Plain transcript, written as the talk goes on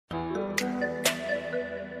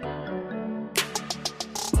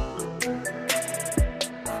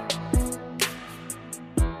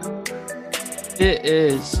It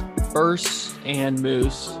is Urs and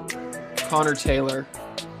Moose, Connor Taylor,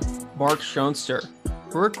 Mark Schoenster.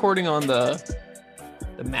 We're recording on the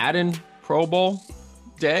Madden Pro Bowl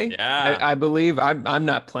day. Yeah. I believe I'm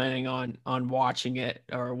not planning on watching it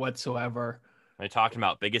or whatsoever. We're talking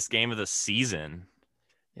about biggest game of the season.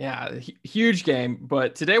 Yeah, huge game.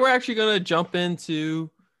 But today we're actually going to jump into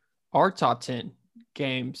our top 10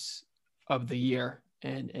 games of the year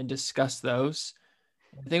and discuss those.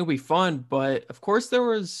 I think it'll be fun, but of course there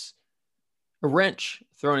was a wrench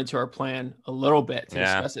thrown into our plan a little bit to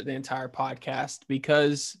discuss it the entire podcast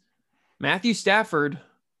because Matthew Stafford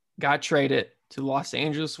got traded to Los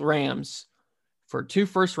Angeles Rams for 2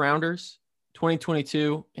 first rounders,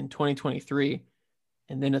 2022 and 2023,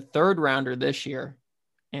 and then a third rounder this year.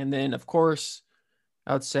 And then, of course,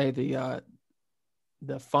 I would say the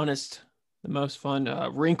most fun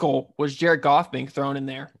wrinkle was Jared Goff being thrown in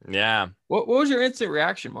there. Yeah. What was your instant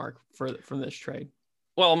reaction, Mark, from this trade?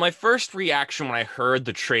 Well, my first reaction when I heard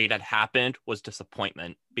the trade had happened was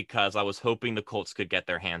disappointment because I was hoping the Colts could get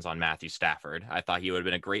their hands on Matthew Stafford. I thought he would have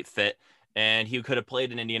been a great fit and he could have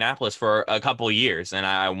played in Indianapolis for a couple of years. And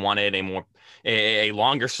I wanted a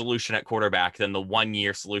longer solution at quarterback than the 1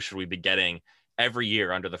 year solution we've been getting every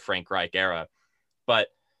year under the Frank Reich era. But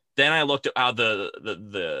then I looked at how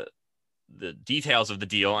the details of the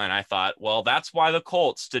deal, and I thought, well, that's why the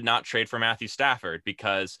Colts did not trade for Matthew Stafford,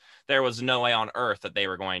 because there was no way on earth that they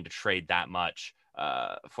were going to trade that much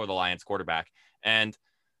for the Lions quarterback. And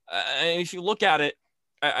if you look at it,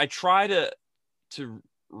 I try to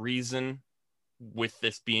reason with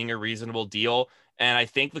this being a reasonable deal, and I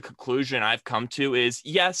think the conclusion I've come to is,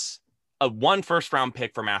 yes, a 1 first round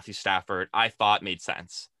pick for Matthew Stafford I thought made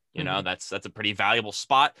sense. You know, that's a pretty valuable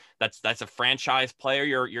spot. That's a franchise player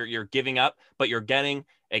you're giving up, but you're getting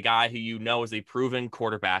a guy who you know is a proven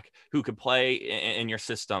quarterback who could play in your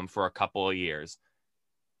system for a couple of years.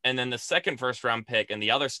 And then the 2nd first round pick and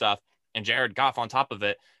the other stuff and Jared Goff on top of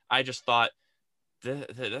it, I just thought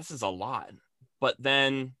this is a lot. But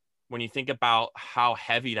then when you think about how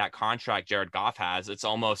heavy that contract Jared Goff has, it's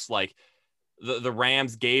almost like the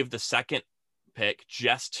Rams gave the 2nd pick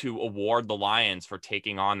just to award the Lions for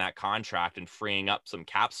taking on that contract and freeing up some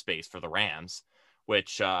cap space for the Rams,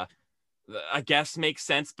 which I guess makes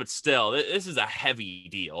sense, but still, this is a heavy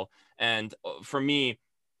deal. And for me,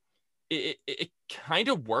 it kind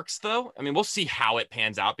of works, though. I mean, we'll see how it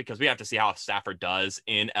pans out because we have to see how Stafford does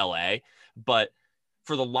in LA. But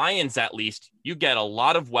for the Lions, at least, you get a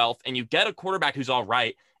lot of wealth and you get a quarterback who's all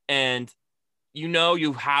right. And you know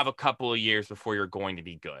you have a couple of years before you're going to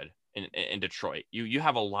be good. In Detroit, you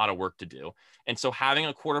have a lot of work to do. And so having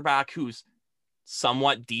a quarterback who's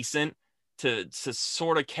somewhat decent to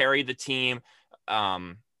sort of carry the team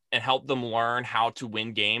and help them learn how to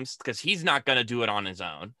win games, because he's not going to do it on his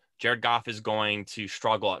own. Jared Goff is going to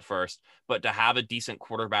struggle at first, but to have a decent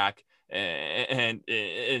quarterback, and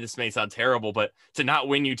this may sound terrible, but to not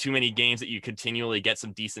win you too many games that you continually get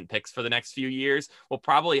some decent picks for the next few years will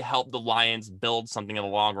probably help the Lions build something in the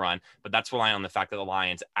long run. But that's relying on the fact that the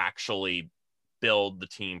Lions actually build the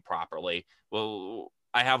team properly. Well,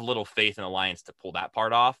 I have little faith in the Lions to pull that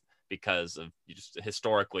part off because of just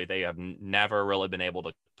historically, they have never really been able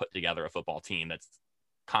to put together a football team that's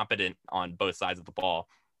competent on both sides of the ball.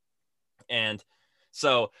 And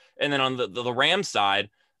then on the Rams side,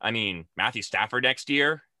 I mean, Matthew Stafford next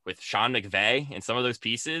year with Sean McVay and some of those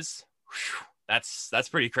pieces, that's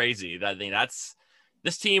pretty crazy.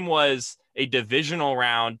 This team was a divisional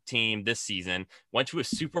round team this season, went to a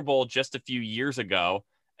Super Bowl just a few years ago,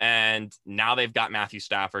 and now they've got Matthew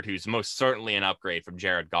Stafford, who's most certainly an upgrade from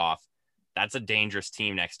Jared Goff. That's a dangerous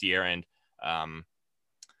team next year, and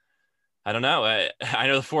I don't know. I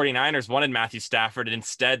know the 49ers wanted Matthew Stafford, and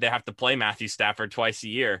instead they have to play Matthew Stafford twice a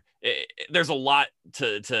year. There's a lot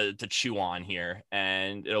to chew on here,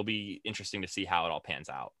 and it'll be interesting to see how it all pans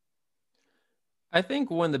out. I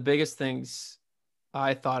think one of the biggest things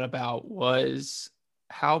I thought about was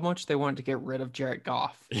how much they wanted to get rid of Jared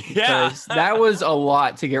Goff. Because that was a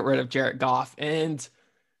lot to get rid of Jared Goff. And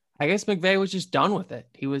I guess McVay was just done with it.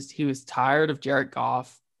 He was tired of Jared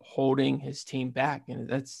Goff holding his team back. And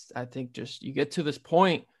that's, I think, just you get to this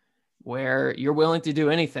point where you're willing to do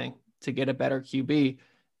anything to get a better QB.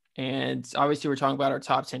 And obviously we're talking about our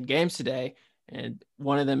top 10 games today, and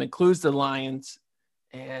one of them includes the Lions,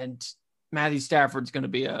 and Matthew Stafford's going to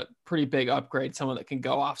be a pretty big upgrade, someone that can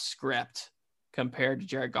go off script compared to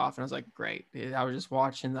Jared Goff. And I was like, great. I was just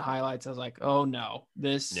watching the highlights. I was like, oh no,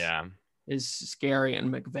 this is scary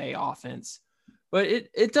in McVay offense. But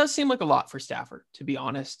it does seem like a lot for Stafford, to be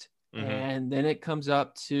honest. Mm-hmm. And then it comes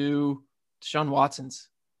up to Deshaun Watson's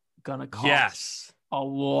gonna cost. Yes. a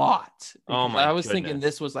lot. Oh Because my I was thinking goodness.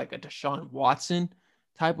 this was like a Deshaun Watson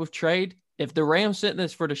type of trade. If the Rams sent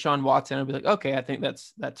this for Deshaun Watson, I'd be like, okay, I think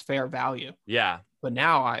that's fair value. Yeah. But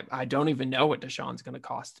now I don't even know what Deshaun's going to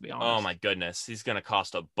cost, to be Oh honest. my goodness. He's going to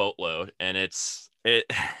cost a boatload, and it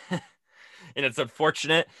and it's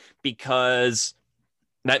unfortunate because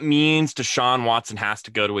that means Deshaun Watson has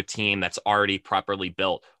to go to a team that's already properly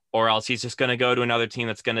built, or else he's just going to go to another team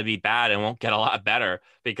that's going to be bad and won't get a lot better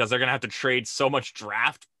because they're going to have to trade so much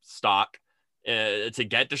draft stock to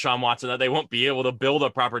get Deshaun Watson that they won't be able to build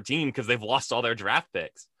a proper team because they've lost all their draft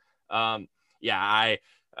picks. Yeah,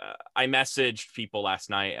 I messaged people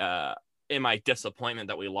last night in my disappointment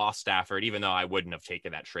that we lost Stafford, even though I wouldn't have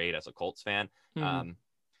taken that trade as a Colts fan. Mm-hmm.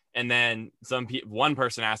 And then one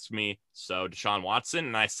person asked me, so Deshaun Watson?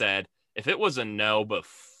 And I said, if it was a no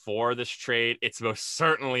before this trade, it's most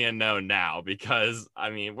certainly a no now, because I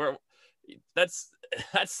mean, that's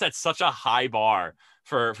set such a high bar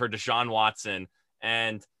for Deshaun Watson.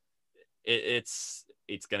 And it's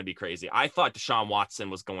going to be crazy. I thought Deshaun Watson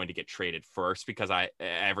was going to get traded first because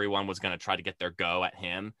everyone was going to try to get their go at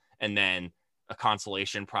him. And then a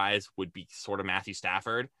consolation prize would be sort of Matthew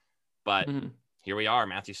Stafford. But here we are.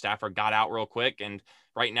 Matthew Stafford got out real quick. And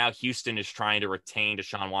right now, Houston is trying to retain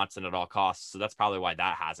Deshaun Watson at all costs. So that's probably why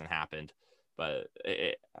that hasn't happened. But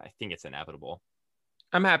I think it's inevitable.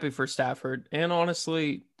 I'm happy for Stafford. And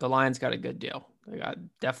honestly, the Lions got a good deal. They got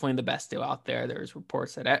definitely the best deal out there. There's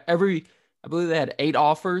reports that I believe they had 8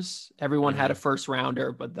 offers. Everyone had a first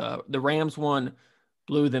rounder, but the Rams one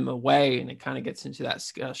blew them away. And it kind of gets into that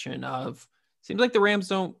discussion of, seems like the Rams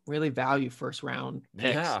don't really value first round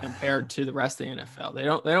picks compared to the rest of the NFL. They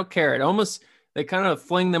don't care. They kind of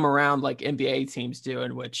fling them around like NBA teams do,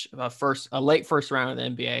 in which a late first round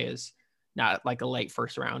in the NBA is not like a late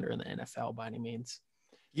first rounder in the NFL by any means.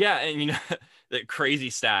 Yeah, and the crazy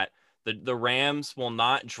stat, the Rams will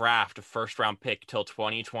not draft a first round pick till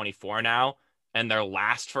 2024 now, and their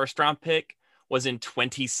last first round pick was in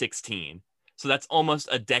 2016. So that's almost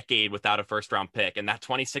a decade without a first round pick, and that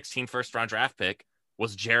 2016 first round draft pick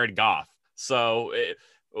was Jared Goff. So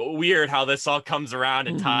weird how this all comes around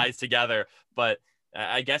and ties together, but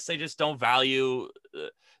I guess they just don't value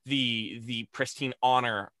the pristine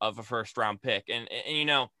honor of a first round pick, and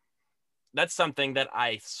that's something that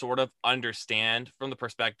I sort of understand from the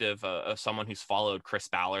perspective of someone who's followed Chris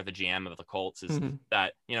Ballard, the GM of the Colts, is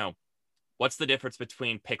that, what's the difference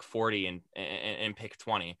between pick 40 and pick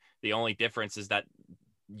 20? The only difference is that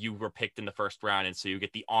you were picked in the first round, and so you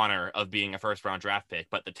get the honor of being a first round draft pick,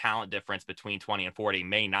 but the talent difference between 20 and 40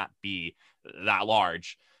 may not be that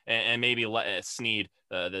large. And maybe Snead,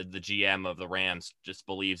 the GM of the Rams, just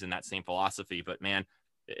believes in that same philosophy. But man,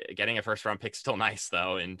 getting a first round pick still nice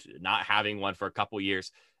though, and not having one for a couple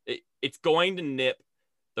years, it's going to nip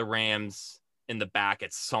the Rams in the back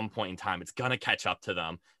at some point in time. It's going to catch up to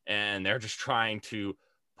them, and they're just trying to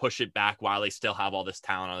push it back while they still have all this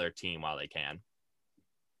talent on their team while they can.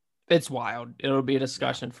 It's wild. It'll be a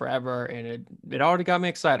discussion forever, and it already got me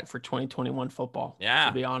excited for 2021 football. Yeah,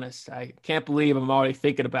 to be honest, I can't believe I'm already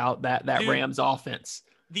thinking about that Dude, Rams offense.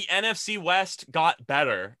 The NFC West got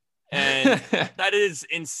better. And that is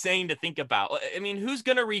insane to think about. I mean, who's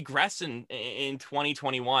going to regress in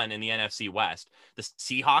 2021 in the NFC West? The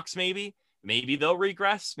Seahawks, maybe they'll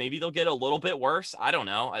regress. Maybe they'll get a little bit worse. I don't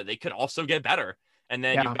know. They could also get better. And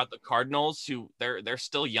then you've got the Cardinals, who they're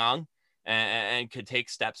still young and could take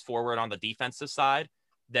steps forward on the defensive side.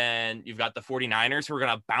 Then you've got the 49ers, who are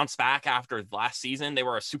going to bounce back after last season. They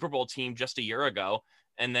were a Super Bowl team just a year ago.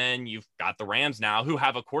 And then you've got the Rams now, who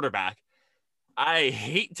have a quarterback. I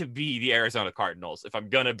hate to be the Arizona Cardinals, if I'm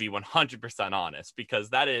going to be 100% honest,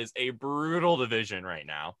 because that is a brutal division right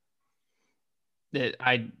now.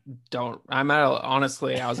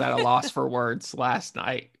 Honestly, I was at a loss for words last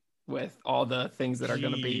night with all the things that are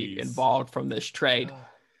going to be involved from this trade.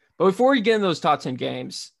 But before we get in those top 10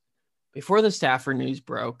 games, before the Stafford news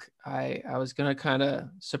broke, I was going to kind of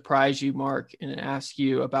surprise you, Mark, and ask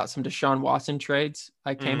you about some Deshaun Watson trades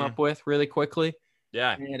I came up with really quickly.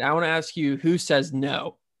 Yeah. And I want to ask you who says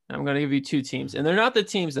no. I'm going to give you 2 teams. And they're not the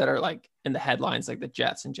teams that are like in the headlines, like the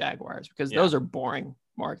Jets and Jaguars, because those are boring,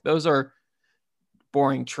 Mark. Those are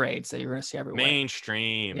boring trades that you're going to see everywhere.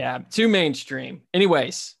 Mainstream. Yeah, too mainstream.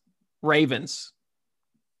 Anyways, Ravens.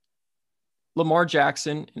 Lamar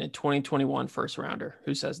Jackson in a 2021 first rounder.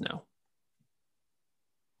 Who says no?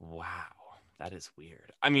 Wow. That is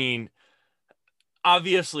weird. I mean,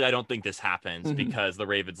 obviously, I don't think this happens because the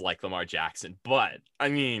Ravens like Lamar Jackson. But, I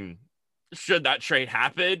mean, should that trade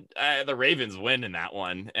happen, the Ravens win in that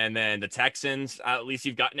one. And then the Texans, at least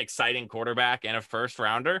you've got an exciting quarterback and a first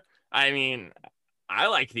rounder. I mean, I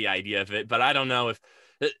like the idea of it, but I don't know if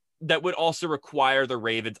that would also require the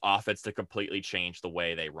Ravens offense to completely change the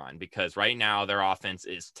way they run, because right now their offense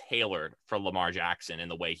is tailored for Lamar Jackson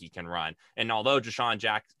and the way he can run. And although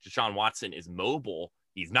Deshaun Watson is mobile,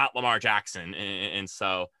 he's not Lamar Jackson. And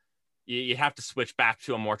so you have to switch back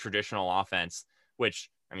to a more traditional offense,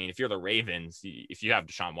 which, I mean, if you're the Ravens, if you have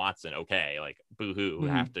Deshaun Watson, okay, like boo-hoo,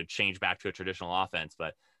 have to change back to a traditional offense.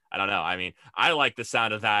 But I don't know. I mean, I like the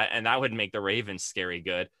sound of that, and that would make the Ravens scary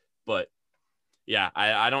good. But yeah,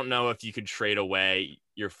 I don't know if you could trade away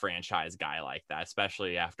your franchise guy like that,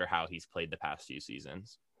 especially after how he's played the past few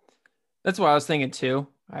seasons. That's what I was thinking too.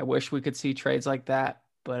 I wish we could see trades like that,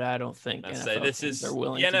 but I don't think NFL teams are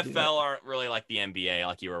willing to do that. The NFL aren't really like the NBA,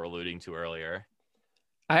 like you were alluding to earlier.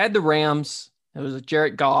 I had the Rams. It was a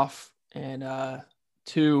Jared Goff and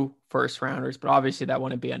 2 first rounders, but obviously that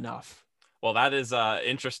wouldn't be enough. Well, that is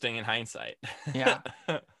interesting in hindsight. Yeah,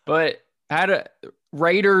 but I had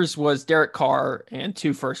Raiders was Derek Carr and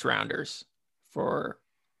 2 first rounders for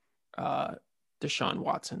Deshaun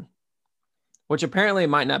Watson, which apparently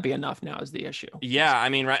might not be enough now is the issue. Yeah, I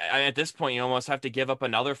mean, right at this point, you almost have to give up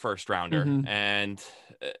another first rounder. And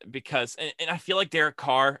because I feel like Derek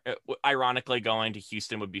Carr, ironically, going to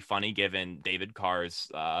Houston would be funny given David Carr's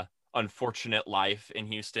unfortunate life in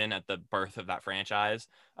Houston at the birth of that franchise.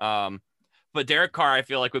 But Derek Carr, I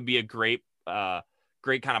feel like, would be a great kind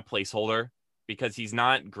of placeholder, because he's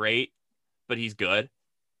not great, but he's good.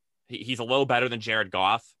 He's a little better than Jared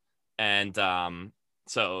Goff. And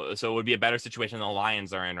so it would be a better situation than the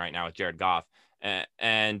Lions are in right now with Jared Goff.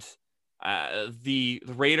 And the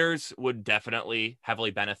Raiders would definitely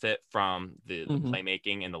heavily benefit from the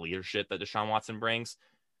playmaking and the leadership that Deshaun Watson brings.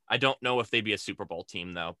 I don't know if they'd be a Super Bowl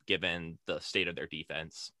team, though, given the state of their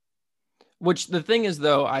defense. Which the thing is,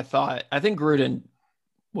 though, I think Gruden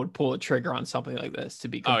would pull a trigger on something like this, to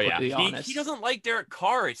be completely honest. He doesn't like Derek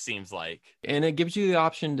Carr, it seems like. And it gives you the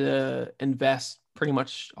option to invest pretty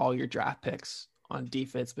much all your draft picks on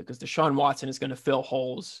defense, because Deshaun Watson is going to fill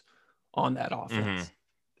holes on that offense.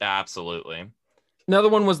 Absolutely. Another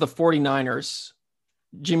one was the 49ers,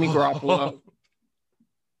 Jimmy Garoppolo.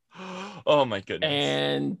 Oh my goodness.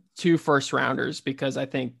 And 2 first rounders, because I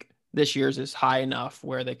think this year's is high enough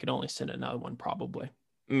where they could only send another one probably.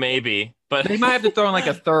 Maybe, but they might have to throw in like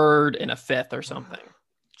a 3rd and a 5th or something.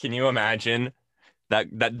 Can you imagine that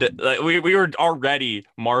we were already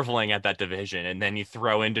marveling at that division, and then you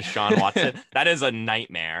throw in Deshaun Watson? That is a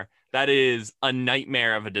nightmare. That is a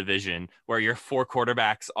nightmare of a division where your 4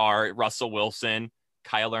 quarterbacks are Russell Wilson,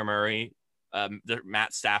 Kyler Murray,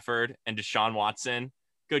 Matt Stafford, and Deshaun Watson.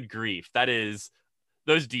 Good grief. That is,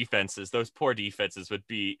 those poor defenses would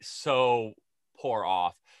be so poor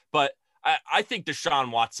off. But I think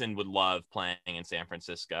Deshaun Watson would love playing in San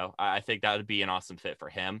Francisco. I think that would be an awesome fit for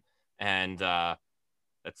him. And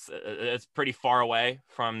it's pretty far away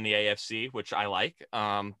from the AFC, which I like.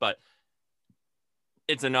 But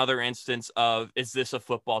it's another instance of, is this a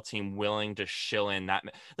football team willing to shill in that?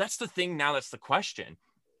 That's the thing now. That's the question,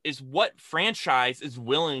 is what franchise is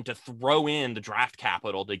willing to throw in the draft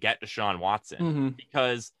capital to get Deshaun Watson?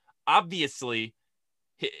 Because obviously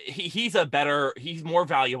he's more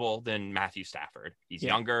valuable than Matthew Stafford. He's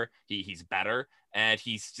younger, he's better, and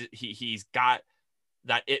he's got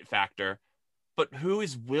that it factor. But who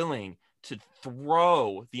is willing to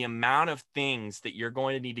throw the amount of things that you're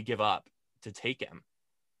going to need to give up to take him?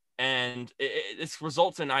 And this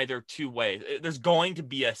results in either 2 ways. There's going to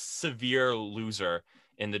be a severe loser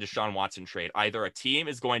in the Deshaun Watson trade. Either a team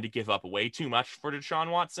is going to give up way too much for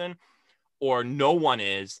Deshaun Watson, or no one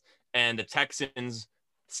is, and the Texans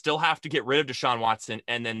still have to get rid of Deshaun Watson,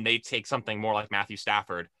 and then they take something more like Matthew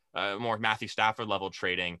Stafford level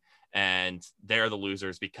trading, and they're the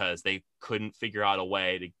losers because they couldn't figure out a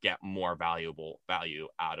way to get more value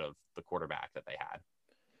out of the quarterback that they had.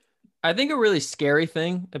 I think a really scary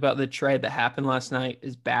thing about the trade that happened last night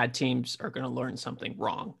is bad teams are going to learn something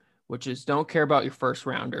wrong, which is don't care about your first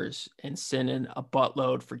rounders and send in a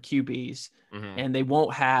buttload for QBs, and they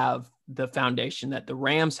won't have the foundation that the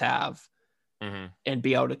Rams have and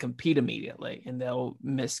be able to compete immediately, and they'll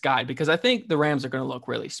misguide, because I think the Rams are going to look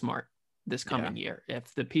really smart this coming year.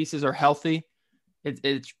 If the pieces are healthy,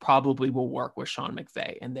 it probably will work with Sean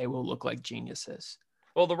McVay, and they will look like geniuses.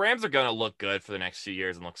 Well, the Rams are going to look good for the next few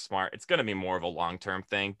years and look smart. It's going to be more of a long-term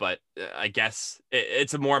thing, but I guess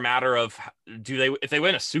it's a more matter of if they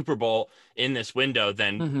win a Super Bowl in this window,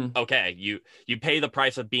 then okay, you pay the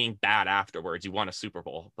price of being bad afterwards. You won a Super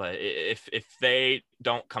Bowl, but if they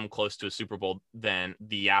don't come close to a Super Bowl, then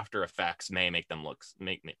the after effects may make them look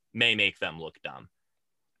dumb.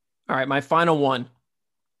 All right, my final one.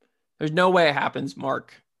 There's no way it happens,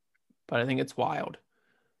 Mark, but I think it's wild.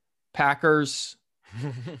 Packers,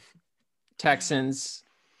 Texans,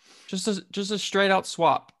 just a straight out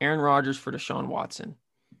swap. Aaron Rodgers for Deshaun Watson.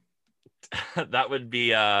 That would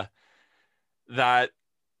be that.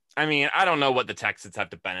 I mean, I don't know what the Texans have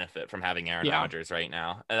to benefit from having Aaron Rodgers right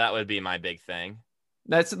now. That would be my big thing.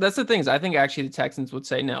 That's the things. I think actually the Texans would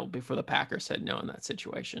say no before the Packers said no in that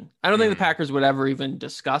situation. I don't think the Packers would ever even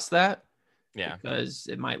discuss that. Yeah, because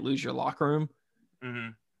it might lose your locker room. Mm-hmm.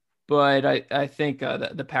 But I think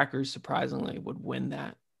that the Packers surprisingly would win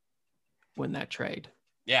that trade.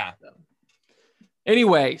 Yeah. So.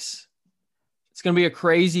 Anyways, it's gonna be a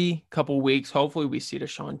crazy couple weeks. Hopefully, we see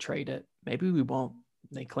Deshaun trade it. Maybe we won't.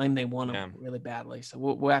 They claim they want him really badly, so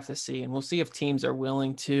we'll have to see, and we'll see if teams are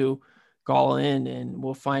willing to go all in, and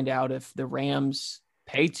we'll find out if the Rams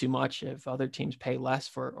pay too much, if other teams pay less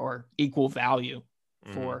for or equal value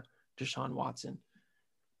for Deshaun Watson.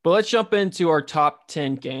 But let's jump into our top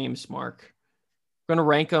 10 games, Mark. We're going to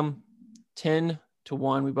rank them 10 to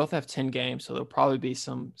 1. We both have 10 games, so there'll probably be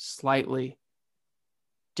some slightly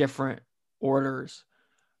different orders.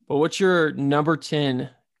 But what's your number 10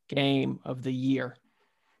 game of the year?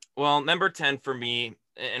 Well, number 10 for me,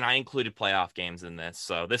 and I included playoff games in this,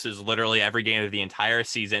 so this is literally every game of the entire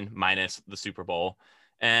season minus the Super Bowl.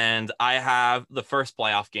 And I have the first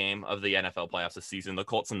playoff game of the NFL playoffs this season, the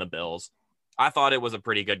Colts and the Bills. I thought it was a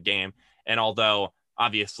pretty good game. And although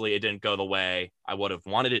obviously it didn't go the way I would have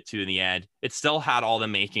wanted it to in the end, it still had all the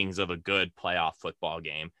makings of a good playoff football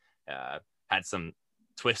game. Had some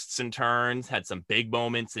twists and turns, had some big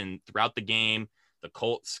moments throughout the game. The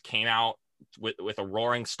Colts came out with a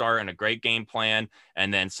roaring start and a great game plan,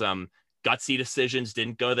 and then some gutsy decisions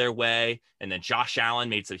didn't go their way. And then Josh Allen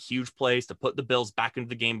made some huge plays to put the Bills back into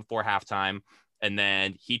the game before halftime. And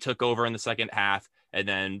then he took over in the second half. And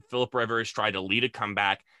then Phillip Rivers tried to lead a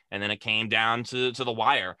comeback. And then it came down to the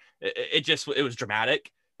wire. It was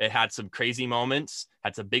dramatic. It had some crazy moments,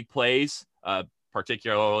 had some big plays,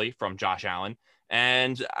 particularly from Josh Allen.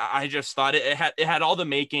 And I just thought it had all the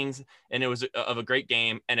makings, and it was of a great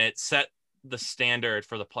game. And it set the standard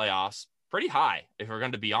for the playoffs pretty high, if we're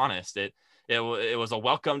going to be honest. It was a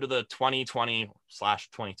welcome to the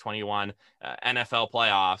 2020/2021 NFL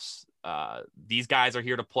playoffs. These guys are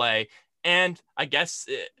here to play, and I guess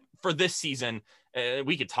for this season,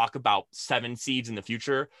 we could talk about 7 seeds in the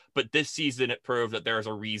future, but this season it proved that there is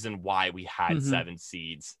a reason why we had 7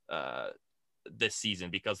 seeds this season,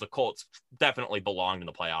 because the Colts definitely belonged in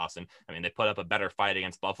the playoffs, and I mean they put up a better fight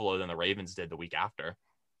against Buffalo than the Ravens did the week after.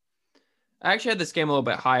 I actually had this game a little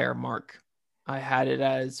bit higher, Mark. I had it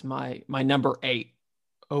as my number 8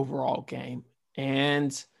 overall game.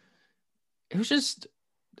 And it was just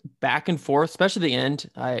back and forth, especially the end.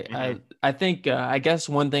 I think, I guess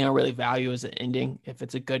one thing I really value is the ending, if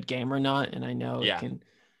it's a good game or not. And I know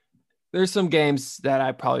there's some games that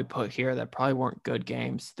I probably put here that probably weren't good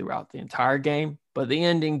games throughout the entire game, but the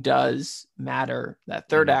ending does matter. That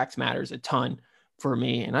third act matters a ton for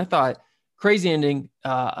me. And I thought, crazy ending,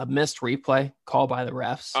 a missed replay called by the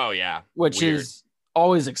refs. Oh, yeah. Which is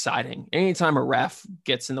always exciting. Anytime a ref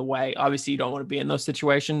gets in the way, obviously you don't want to be in those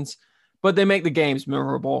situations, but they make the games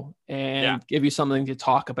memorable and give you something to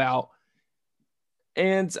talk about.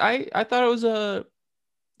 And I thought it was a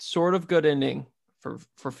sort of good ending for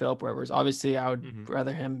Phillip Rivers. Obviously, I would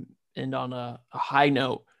rather him end on a high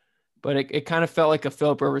note, but it kind of felt like a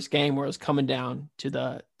Phillip Rivers game where it was coming down to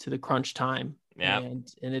the crunch time.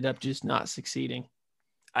 And ended up just not succeeding.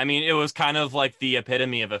 I mean, it was kind of like the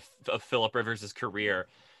epitome of Phillip Rivers' career.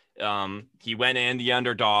 He went in the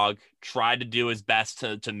underdog, tried to do his best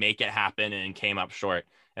to make it happen, and came up short.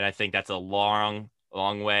 And I think that's a long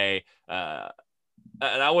way.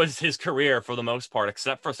 That was his career for the most part,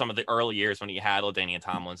 except for some of the early years when he had LaDainian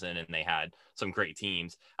Tomlinson and they had some great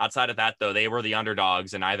teams. Outside of that, though, they were the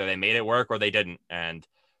underdogs, and either they made it work or they didn't. And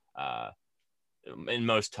in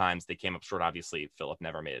most times they came up short. Obviously, Phillip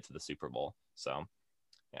never made it to the Super Bowl. So,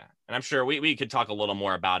 yeah. And I'm sure we could talk a little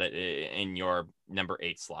more about it in your number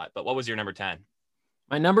 8 slot. But what was your number 10?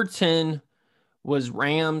 My number 10 was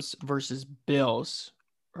Rams versus Bills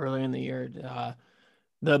earlier in the year.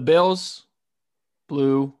 The Bills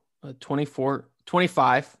blew a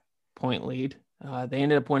 25-point lead. They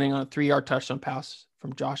ended up winning on a 3-yard touchdown pass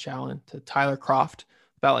from Josh Allen to Tyler Kroft,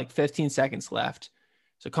 about like 15 seconds left.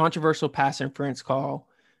 It's a controversial pass interference call,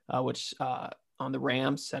 which on the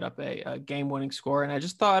Rams set up a game-winning score. And I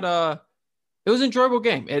just thought it was an enjoyable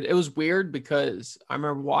game. It was weird because I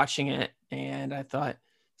remember watching it and I thought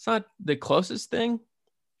it's not the closest thing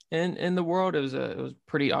in the world. It was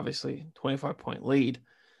pretty obviously 25-point lead.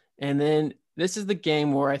 And then this is the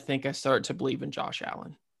game where I think I started to believe in Josh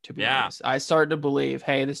Allen. to be honest. I started to believe,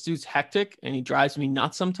 hey, this dude's hectic and he drives me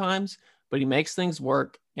nuts sometimes, but he makes things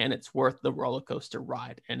work and it's worth the roller coaster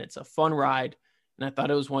ride. And it's a fun ride. And I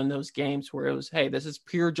thought it was one of those games where it was, hey, this is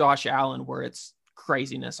pure Josh Allen, where it's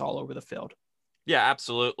craziness all over the field. Yeah,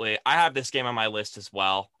 absolutely. I have this game on my list as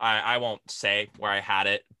well. I won't say where I had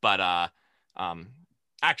it, but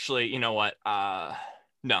actually, you know what?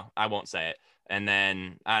 No, I won't say it. And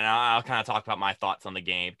then I'll kind of talk about my thoughts on the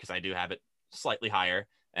game because I do have it slightly higher.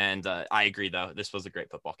 And I agree, though. This was a great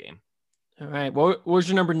football game. All right. What was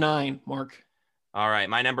your number 9, Mark? All right.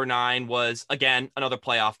 My number 9 was, again, another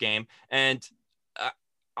playoff game. And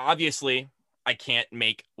obviously, I can't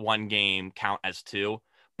make one game count as two,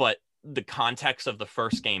 but the context of the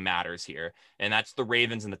first game matters here, and that's the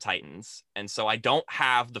Ravens and the Titans. And so I don't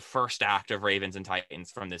have the first act of Ravens and Titans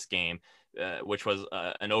from this game, which was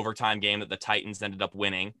an overtime game that the Titans ended up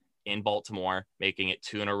winning in Baltimore, making it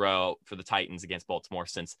 2 in a row for the Titans against Baltimore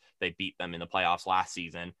since they beat them in the playoffs last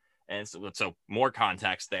season. And so more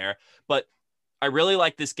context there. But I really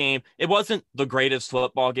like this game. It wasn't the greatest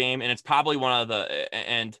football game, and it's probably one of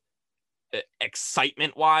the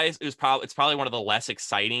excitement wise, it's probably one of the less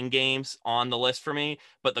exciting games on the list for me,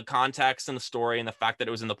 but the context and the story and the fact that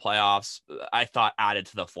it was in the playoffs, I thought added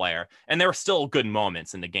to the flair. And there were still good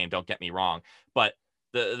moments in the game, don't get me wrong, but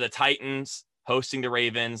the Titans hosting the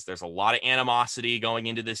Ravens, there's a lot of animosity going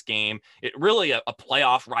into this game. It really a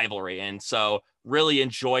playoff rivalry, and so really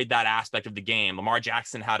enjoyed that aspect of the game. Lamar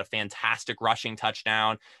Jackson had a fantastic rushing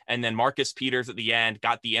touchdown, and then Marcus Peters at the end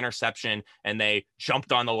got the interception, and they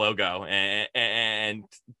jumped on the logo and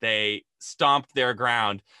they stomped their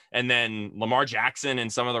ground. And then Lamar Jackson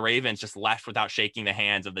and some of the Ravens just left without shaking the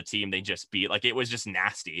hands of the team they just beat. Like, it was just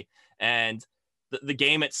nasty. And the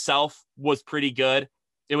game itself was pretty good.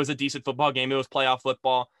 It was a decent football game. It was playoff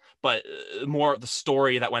football, but more of the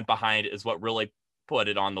story that went behind it is what really put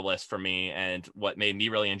it on the list for me and what made me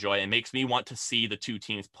really enjoy it and makes me want to see the two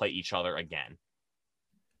teams play each other again.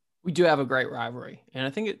 We do have a great rivalry, and I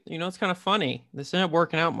think it's kind of funny. This ended up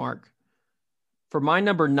working out, Mark. For my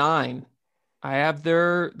number 9, I have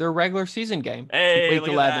their regular season game, week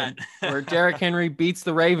 11, where Derrick Henry beats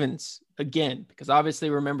the Ravens again, because obviously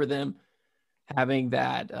remember them having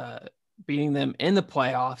that beating them in the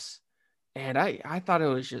playoffs. And I thought it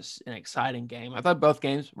was just an exciting game. I thought both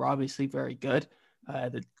games were obviously very good.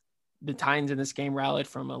 The Titans in this game rallied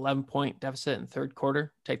from 11-point deficit in the third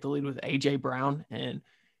quarter, take the lead with A.J. Brown. And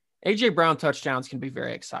A.J. Brown touchdowns can be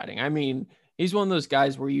very exciting. I mean, he's one of those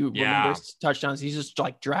guys where you remember touchdowns. He's just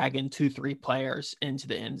like dragging 2-3 players into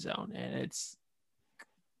the end zone, and it's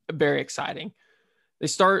very exciting.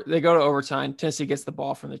 They go to overtime. Tennessee gets the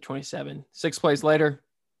ball from the 27. 6 plays later,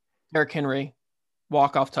 Derrick Henry,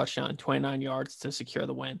 walk-off touchdown, 29 yards to secure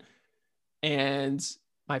the win. And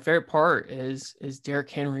my favorite part is Derrick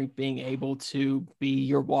Henry being able to be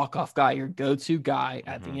your walk-off guy, your go-to guy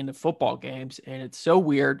at the end of football games. And it's so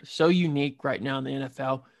weird, so unique right now in the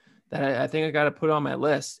NFL that I think I got to put on my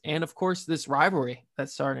list. And, of course, this rivalry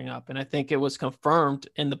that's starting up. And I think it was confirmed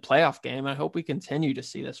in the playoff game. I hope we continue to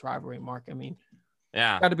see this rivalry, Mark. I mean,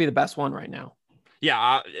 got to be the best one right now.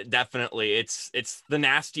 Yeah, definitely. It's the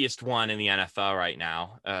nastiest one in the NFL right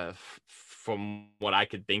now, from what I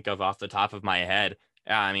could think of off the top of my head.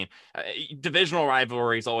 I mean, divisional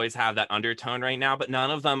rivalries always have that undertone right now, but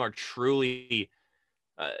none of them are truly.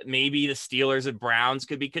 Maybe the Steelers and Browns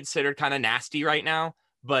could be considered kind of nasty right now,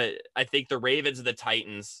 but I think the Ravens and the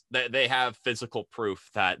Titans, they have physical proof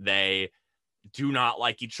that they do not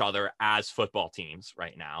like each other as football teams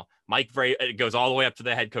right now. It goes all the way up to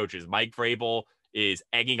the head coaches. Mike Vrabel is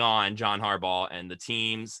egging on John Harbaugh and the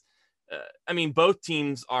teams. I mean, both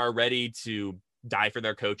teams are ready to die for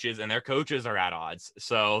their coaches, and their coaches are at odds.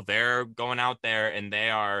 So they're going out there and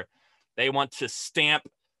they want to stamp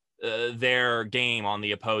their game on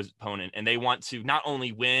the opponent, and they want to not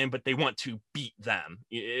only win, but they want to beat them,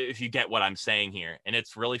 if you get what I'm saying here. And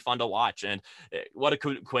it's really fun to watch. And what a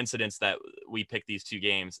coincidence that we picked these two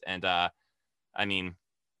games. And I mean,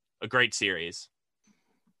 a great series.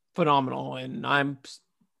 Phenomenal. And I'm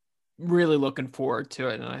really looking forward to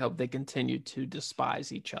it. And I hope they continue to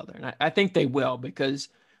despise each other. And I think they will, because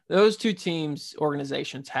those two teams,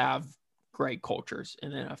 organizations, have great cultures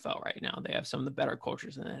in the NFL right now. They have some of the better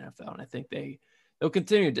cultures in the NFL. And I think they'll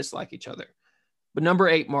continue to dislike each other. But number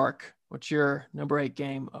 8, Mark, what's your number 8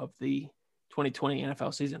 game of the 2020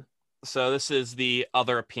 NFL season? So this is the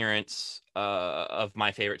other appearance of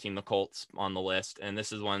my favorite team, the Colts, on the list. And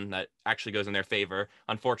this is one that actually goes in their favor.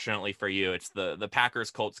 Unfortunately for you, it's the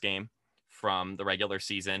Packers-Colts game from the regular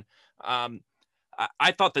season.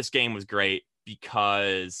 I thought this game was great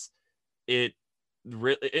because it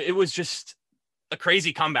was just a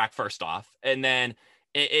crazy comeback first off, and then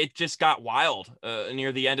it just got wild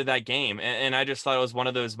near the end of that game. And I just thought it was one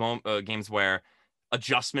of those games where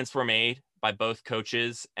adjustments were made by both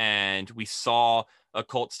coaches, and we saw a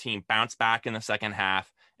Colts team bounce back in the second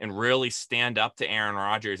half and really stand up to Aaron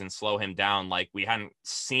Rodgers and slow him down like we hadn't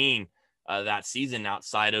seen that season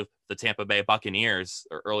outside of the Tampa Bay Buccaneers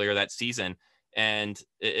earlier that season. And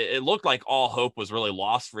it looked like all hope was really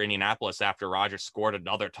lost for Indianapolis after Rodgers scored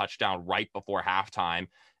another touchdown right before halftime.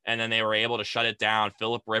 And then they were able to shut it down.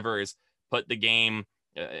 Phillip Rivers put the game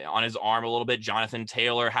on his arm a little bit. Jonathan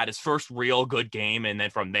Taylor had his first real good game. And then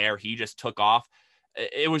from there, he just took off.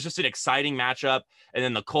 It was just an exciting matchup. And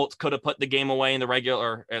then the Colts could have put the game away in the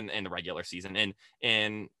regular season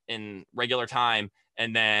in regular time,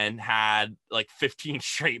 and then had like 15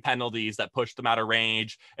 straight penalties that pushed them out of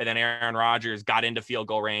range. And then Aaron Rodgers got into field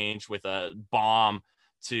goal range with a bomb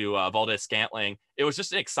to Valdes-Scantling. It was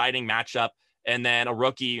just an exciting matchup. And then a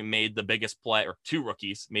rookie made the biggest play, or two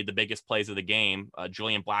rookies made the biggest plays of the game.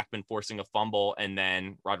 Julian Blackmon forcing a fumble, and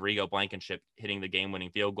then Rodrigo Blankenship hitting the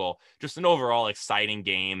game-winning field goal. Just an overall exciting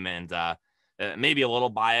game, and maybe a little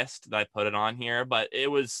biased that I put it on here, but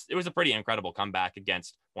it was a pretty incredible comeback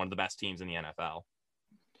against one of the best teams in the NFL.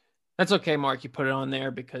 That's okay, Mark. You put it on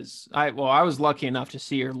there because I was lucky enough to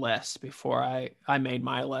see your list before I made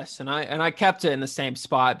my list, and I kept it in the same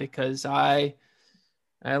spot because I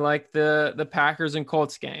like the Packers and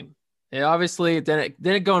Colts game. It obviously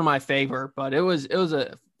didn't go in my favor, but it was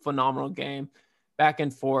a phenomenal game, back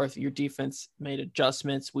and forth. Your defense made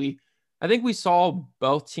adjustments. I think we saw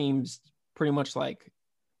both teams pretty much like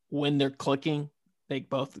when they're clicking. They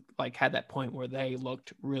both like had that point where they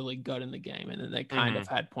looked really good in the game, and then they kind of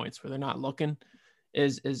had points where they're not looking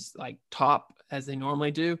is like top as they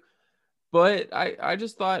normally do. But I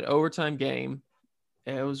just thought overtime game.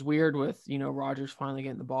 It was weird with, Rodgers finally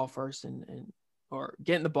getting the ball first or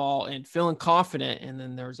getting the ball and feeling confident. And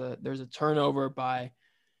then there's a turnover by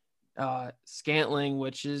Scantling,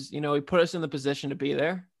 which is, he put us in the position to be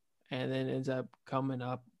there and then ends up coming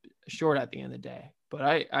up short at the end of the day.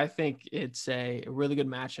 But I think it's a really good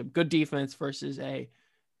matchup, good defense versus a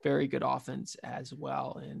very good offense as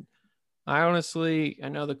well. And I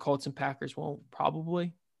know the Colts and Packers won't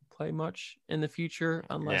probably play much in the future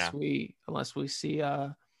unless we see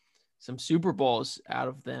some Super Bowls out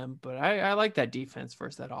of them. But I like that defense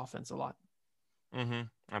versus that offense a lot.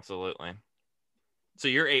 Absolutely. So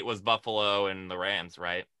your 8 was Buffalo and the Rams,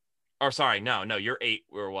 right? Or sorry, no, your 8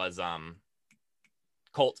 was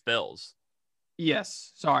Colts Bills.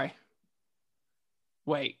 Yes. Sorry.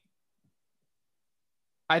 Wait.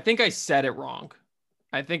 I think I said it wrong.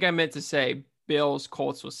 I think I meant to say Bills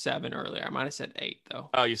Colts was 7 earlier. I might have said 8 though.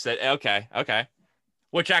 Oh, you said okay.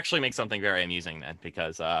 Which actually makes something very amusing then,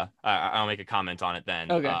 because I'll make a comment on it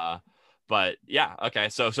then. Okay. But yeah, okay.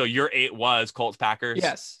 So your 8 was Colts Packers.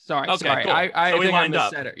 Yes. Sorry. Okay, sorry. Cool. I we think lined I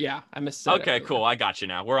up. missaid it. Yeah, I missaid it. Okay, cool. I got you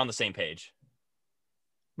now. We're on the same page.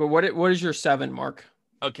 But what is your 7, Mark?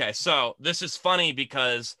 Okay, so this is funny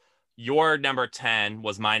because your number 10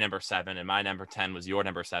 was my number 7, and my number 10 was your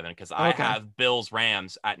number 7, because I have Bills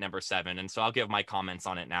Rams at number 7, and so I'll give my comments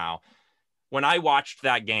on it now. When I watched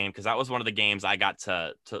that game, because that was one of the games I got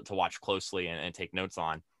to watch closely and take notes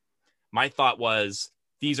on, my thought was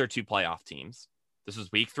these are 2 playoff teams. This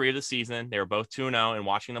was week 3 of the season. They were both 2-0, and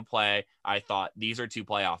watching them play, I thought these are 2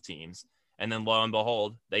 playoff teams. And then lo and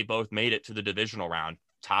behold, they both made it to the divisional round,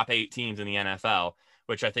 top 8 teams in the NFL,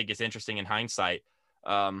 which I think is interesting in hindsight.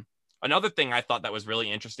 Another thing I thought that was really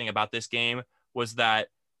interesting about this game was that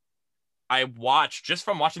I watched, just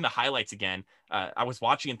from watching the highlights again, I was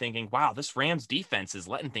watching and thinking, wow, this Rams defense is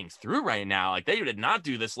letting things through right now. Like, they did not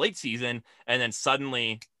do this late season. And then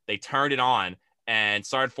suddenly they turned it on and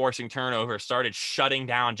started forcing turnovers, started shutting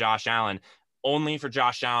down Josh Allen, only for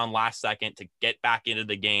Josh Allen last second to get back into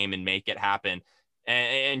the game and make it happen.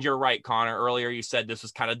 And you're right, Connor. Earlier you said this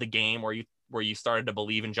was kind of the game where you started to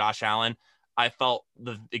believe in Josh Allen. I felt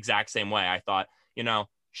the exact same way. I thought,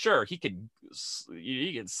 sure, he could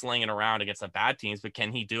sling it around against some bad teams, but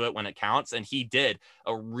can he do it when it counts? And he did.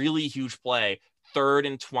 A really huge play, 3rd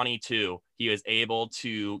and 22. He was able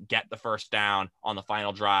to get the first down on the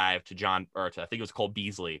final drive to I think it was Cole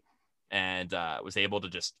Beasley, and was able to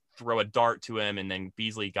just throw a dart to him. And then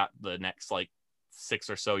Beasley got the next 6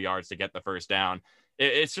 or so yards to get the first down.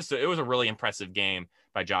 It was a really impressive game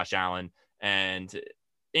by Josh Allen. And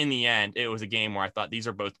in the end, it was a game where I thought these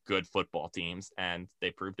are both good football teams, and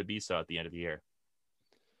they proved to be so at the end of the year.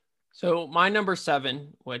 So my number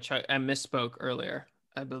 7, which I misspoke earlier,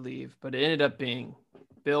 I believe, but it ended up being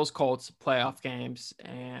Bills Colts playoff games.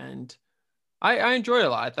 And I enjoyed it a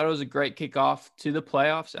lot. I thought it was a great kickoff to the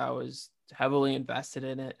playoffs. I was heavily invested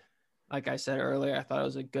in it. Like I said earlier, I thought it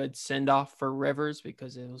was a good send-off for Rivers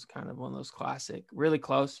because it was kind of one of those classic, really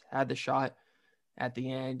close, had the shot at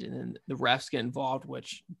the end, and then the refs get involved,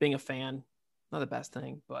 which being a fan, not the best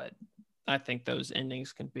thing, but I think those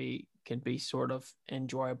endings can be sort of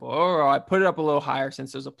enjoyable. Or I put it up a little higher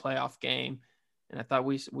since it was a playoff game, and I thought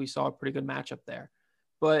we saw a pretty good matchup there.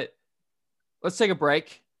 But let's take a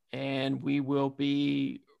break, and we will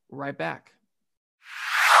be right back.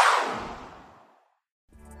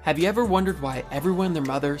 Have you ever wondered why everyone and their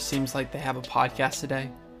mother seems like they have a podcast today?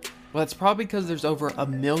 Well, it's probably because there's over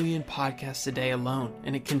 1 million podcasts a day alone,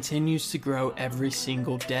 and it continues to grow every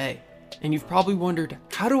single day. And you've probably wondered,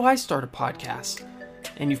 how do I start a podcast?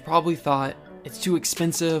 And you've probably thought, it's too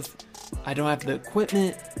expensive, I don't have the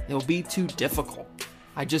equipment, it'll be too difficult,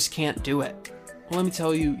 I just can't do it. Well, let me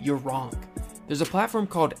tell you, you're wrong. There's a platform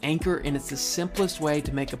called Anchor, and it's the simplest way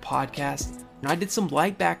to make a podcast. And I did some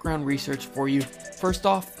light background research for you. First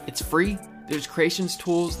off, it's free. There's creations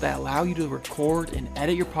tools that allow you to record and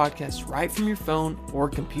edit your podcast right from your phone or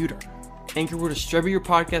computer. Anchor will distribute your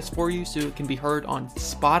podcast for you so it can be heard on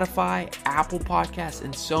Spotify, Apple Podcasts,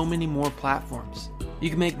 and so many more platforms. You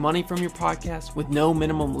can make money from your podcast with no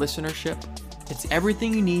minimum listenership. It's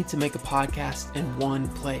everything you need to make a podcast in one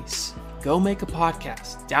place. Go make a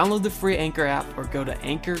podcast. Download the free Anchor app or go to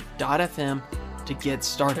anchor.fm to get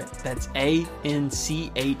started. That's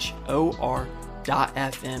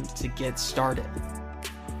ANCHOR.FM to get started.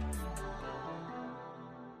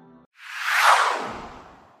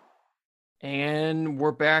 And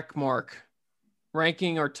we're back, Mark.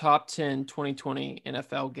 Ranking our top 10 2020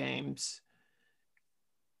 NFL games.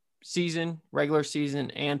 Season, regular season,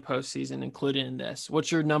 and postseason included in this.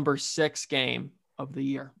 What's your number 6 game of the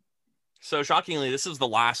year? So shockingly, this is the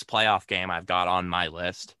last playoff game I've got on my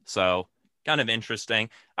list. So kind of interesting.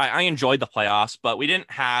 I enjoyed the playoffs, but we didn't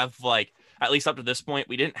have, like, at least up to this point,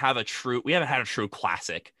 we haven't had a true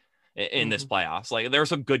classic in this playoffs. Like, there were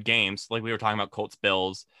some good games. Like, we were talking about Colts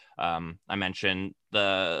Bills. I mentioned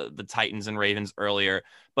the Titans and Ravens earlier,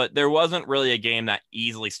 but there wasn't really a game that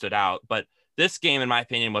easily stood out. But this game, in my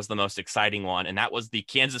opinion, was the most exciting one. And that was the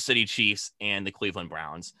Kansas City Chiefs and the Cleveland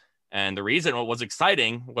Browns. And the reason it was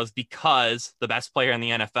exciting was because the best player in the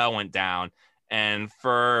NFL went down. And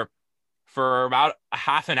for about a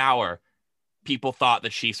half an hour, people thought the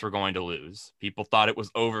Chiefs were going to lose. People thought it was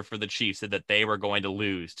over for the Chiefs and that they were going to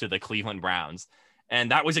lose to the Cleveland Browns.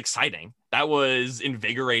 And that was exciting. That was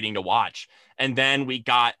invigorating to watch. And then we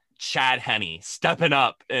got Chad Henne stepping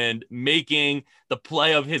up and making the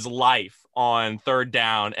play of his life on 3rd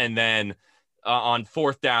down. And then on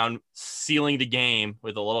 4th down, sealing the game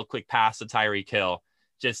with a little quick pass to Tyreek Hill.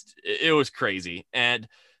 Just, it was crazy. And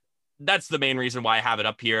that's the main reason why I have it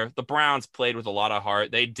up here. The Browns played with a lot of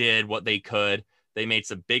heart. They did what they could. They made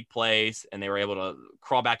some big plays, and they were able to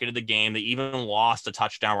crawl back into the game. They even lost a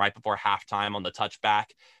touchdown right before halftime on the touchback.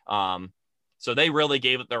 So they really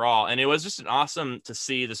gave it their all. And it was just an awesome to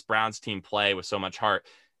see this Browns team play with so much heart,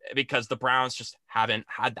 because the Browns just haven't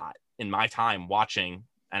had that in my time watching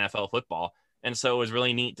NFL football. And so it was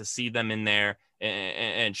really neat to see them in there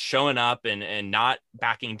and showing up and not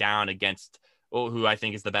backing down against who I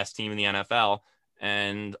think is the best team in the NFL,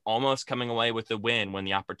 and almost coming away with the win when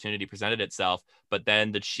the opportunity presented itself. But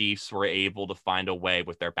then the Chiefs were able to find a way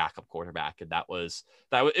with their backup quarterback. And it was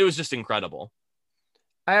just incredible.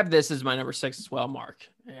 I have this as my number 6 as well, Mark.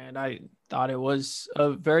 And I thought it was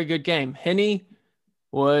a very good game. Henne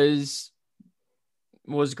was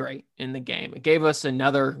great in the game. It gave us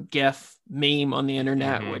another GIF meme on the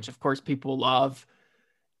internet, which of course people love.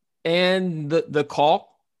 And the call,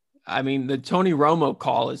 I mean, the Tony Romo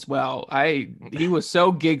call as well. He was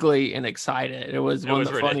so giggly and excited. It was one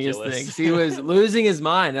of the funniest things. He was losing his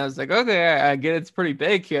mind. I was like, okay, I get it's pretty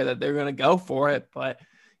big here that they're going to go for it, but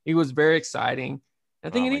he was very exciting. I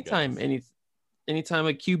think anytime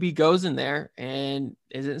a QB goes in there and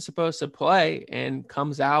isn't supposed to play and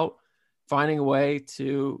comes out finding a way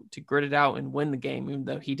to grit it out and win the game, even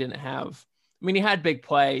though he didn't have, I mean, he had big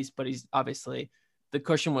plays, but he's obviously, the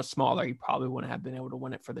cushion was smaller. He probably wouldn't have been able to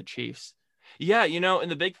win it for the Chiefs. Yeah,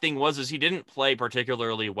 and the big thing was he didn't play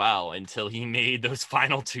particularly well until he made those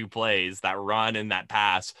final 2 plays, that run and that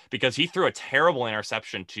pass, because he threw a terrible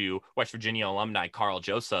interception to West Virginia alumni Carl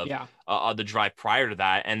Joseph on the drive prior to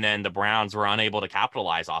that, and then the Browns were unable to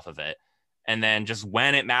capitalize off of it. And then just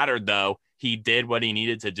when it mattered, though, he did what he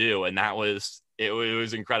needed to do, and it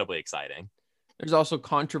was incredibly exciting. There's also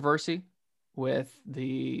controversy with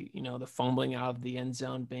the fumbling out of the end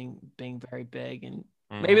zone being very big, and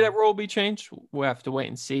maybe that rule will be changed. We'll have to wait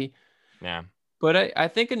and see. Yeah. But I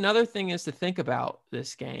think another thing is to think about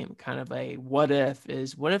this game, kind of a what if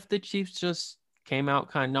the Chiefs just came out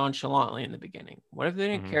kind of nonchalantly in the beginning? What if they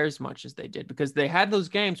didn't care as much as they did? Because they had those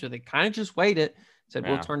games where they kind of just waited, said,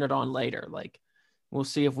 we'll turn it on later. Like, we'll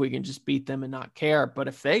see if we can just beat them and not care. But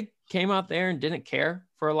if they came out there and didn't care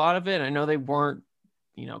for a lot of it, I know they weren't,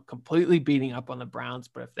 completely beating up on the Browns,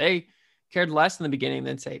 but if they cared less in the beginning,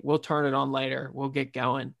 then say, we'll turn it on later, we'll get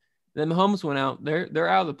going. Then Mahomes went out. They're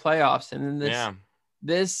out of the playoffs, and then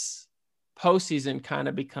this postseason kind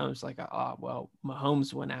of becomes like,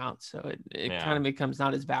 Mahomes went out, so it kind of becomes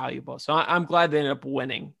not as valuable. So I'm glad they ended up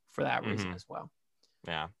winning for that reason as well.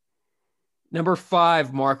 Yeah. Number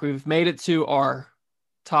 5, Mark. We've made it to our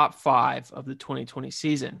top 5 of the 2020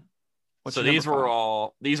 season. So these were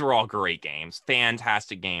all great games,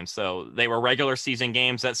 fantastic games. So they were regular season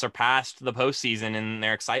games that surpassed the postseason in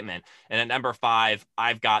their excitement. And at number 5,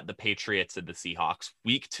 I've got the Patriots and the Seahawks.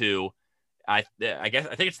 Week 2, I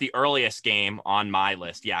think it's the earliest game on my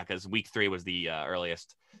list. Yeah, because week 3 was the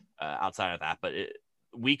earliest outside of that. But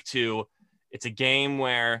week 2, it's a game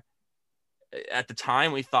where at the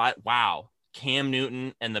time we thought, wow, Cam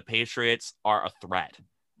Newton and the Patriots are a threat,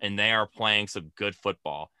 and they are playing some good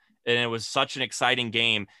football. And it was such an exciting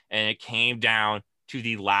game, and it came down to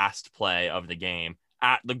the last play of the game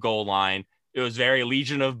at the goal line. It was very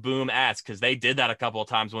Legion of Boom-esque because they did that a couple of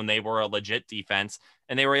times when they were a legit defense,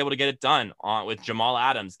 and they were able to get it done with Jamal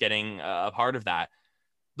Adams getting a part of that.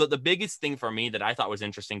 But the biggest thing for me that I thought was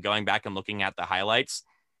interesting going back and looking at the highlights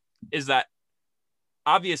is that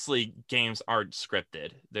obviously games aren't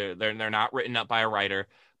scripted. They're not written up by a writer.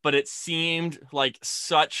 But it seemed like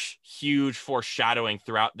such huge foreshadowing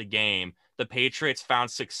throughout the game. The Patriots found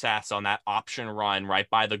success on that option run right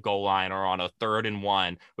by the goal line or on a 3rd and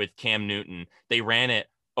 1 with Cam Newton. They ran it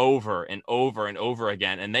over and over and over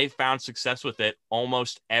again, and they found success with it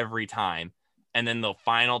almost every time. And then the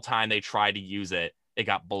final time they tried to use it, it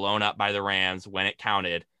got blown up by the Rams when it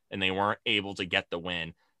counted, and they weren't able to get the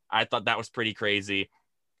win. I thought that was pretty crazy.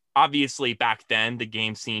 Obviously, back then, the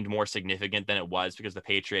game seemed more significant than it was because the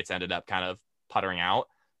Patriots ended up kind of puttering out.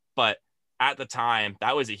 But at the time,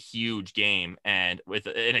 that was a huge game, and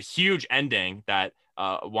in a huge ending that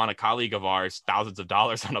won a colleague of ours thousands of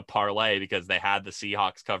dollars on a parlay because they had the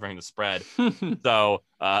Seahawks covering the spread. So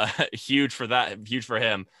huge for that, huge for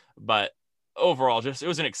him. But overall, it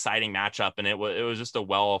was an exciting matchup, and it was just a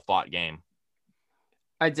well-fought game.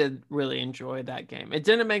 I did really enjoy that game. It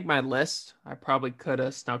didn't make my list. I probably could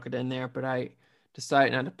have snuck it in there, but I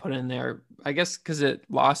decided not to put it in there. I guess because it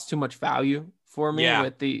lost too much value for me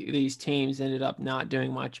with these teams ended up not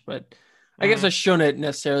doing much. But I guess I shouldn't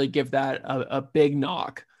necessarily give that a big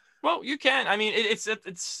knock. Well, you can. I mean,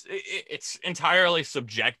 it's entirely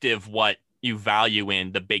subjective what you value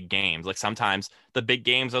in the big games. Like sometimes the big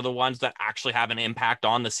games are the ones that actually have an impact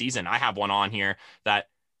on the season. I have one on here that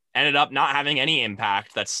ended up not having any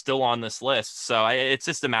impact that's still on this list. So it's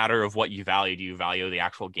just a matter of what you value. Do you value the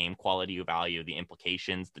actual game quality? You value the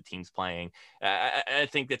implications the team's playing? I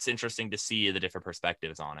think it's interesting to see the different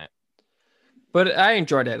perspectives on it. But I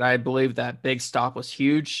enjoyed it. I believe that big stop was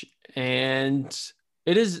huge. And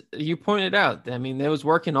it is, you pointed out, I mean, it was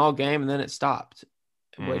working all game and then it stopped,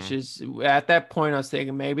 which is at that point, I was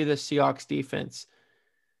thinking maybe the Seahawks defense,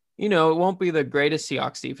 it won't be the greatest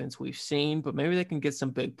Seahawks defense we've seen, but maybe they can get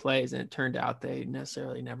some big plays. And it turned out they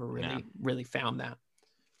necessarily never really found that.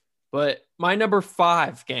 But my number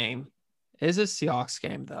 5 game is a Seahawks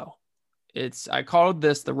game, though. I called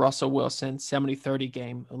this the Russell Wilson 70-30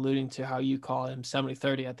 game, alluding to how you call him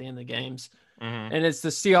 70-30 at the end of the games. And it's the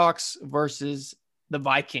Seahawks versus the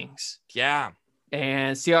Vikings. Yeah.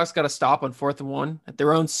 And Seahawks got a stop on 4th and 1 at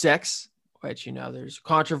their own 6, which, there's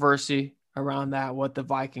controversy around that, what the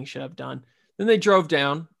Vikings should have done. Then they drove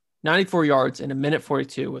down 94 yards in a minute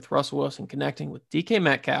 42 with Russell Wilson connecting with DK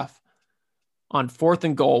Metcalf on 4th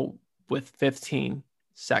and goal with 15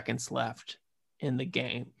 seconds left in the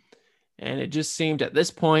game. And it just seemed at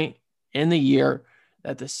this point in the year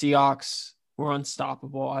that the Seahawks were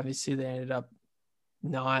unstoppable. Obviously, they ended up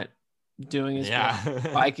not doing as well.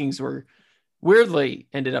 Vikings were weirdly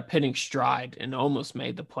ended up hitting stride and almost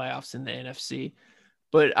made the playoffs in the NFC.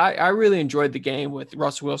 But I really enjoyed the game with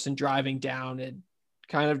Russell Wilson driving down and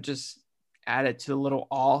kind of just added to the little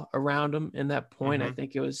awe around him in that point. I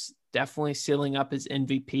think it was definitely sealing up his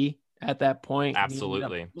MVP at that point.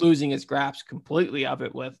 Absolutely. Losing his grasp completely of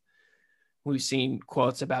it with, we've seen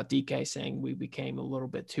quotes about DK saying we became a little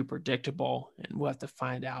bit too predictable, and we'll have to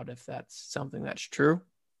find out if that's something that's true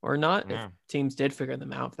or not. If teams did figure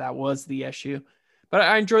them out, if that was the issue. But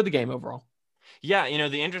I enjoyed the game overall. Yeah,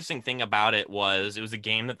 the interesting thing about it was a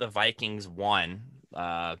game that the Vikings won.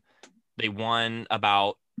 The They won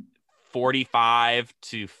about 45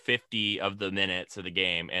 to 50 of the minutes of the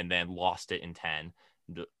game and then lost it in 10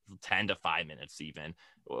 to 5 minutes even,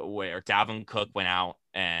 where Dalvin Cook went out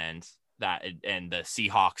and the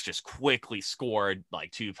Seahawks just quickly scored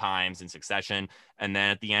like 2 times in succession. And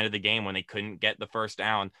then at the end of the game, when they couldn't get the first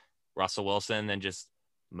down, Russell Wilson then just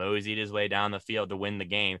moseyed his way down the field to win the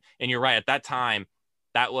game. And you're right, at that time,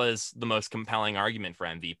 that was the most compelling argument for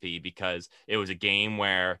MVP, because it was a game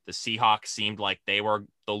where the Seahawks seemed like they were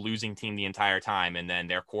the losing team the entire time. And then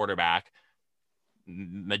their quarterback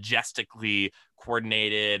majestically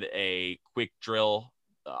coordinated a quick drill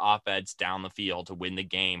offense down the field to win the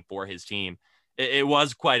game for his team. It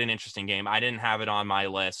was quite an interesting game. I didn't have it on my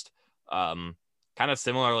list. Kind of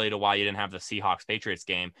similarly to why you didn't have the Seahawks Patriots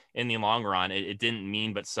game. In the long run, it didn't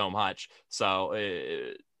mean but so much. So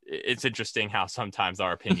it's interesting how sometimes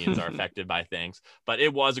our opinions are affected by things, but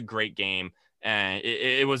it was a great game. And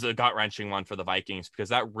it was a gut wrenching one for the Vikings, because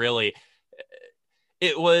that really,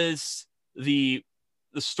 it was the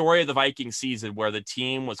story of the Viking season where the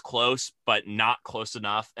team was close, but not close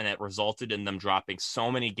enough. And it resulted in them dropping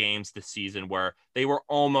so many games this season where they were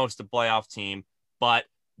almost a playoff team, but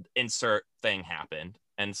insert thing happened.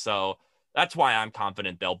 And so that's why I'm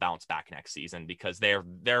confident they'll bounce back next season, because they're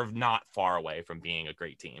not far away from being a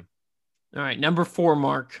great team. All right. Number 4,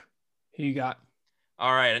 Mark, who you got?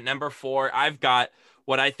 All right. At number 4, I've got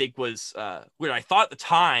what I think was what I thought at the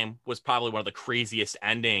time was probably one of the craziest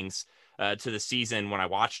endings to the season when I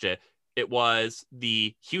watched it. It was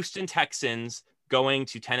the Houston Texans going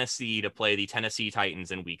to Tennessee to play the Tennessee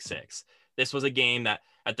Titans in week 6. This was a game that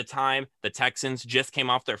at the time, the Texans just came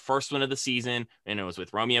off their first win of the season, and it was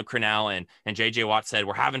with Romeo Crennel, and J.J. Watt said,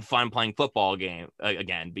 we're having fun playing football game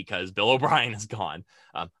again because Bill O'Brien is gone.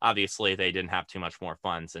 Obviously, they didn't have too much more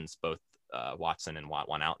fun since both Watson and Watt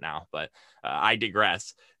went out now, but I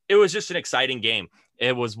digress. It was just an exciting game.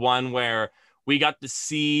 It was one where we got to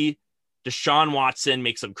see Deshaun Watson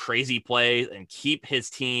make some crazy plays and keep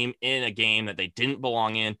his team in a game that they didn't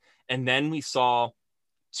belong in. And then we saw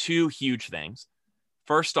 2 huge things.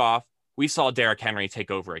 First off, we saw Derrick Henry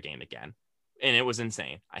take over a game again, and it was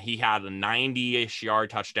insane. He had a 90-ish yard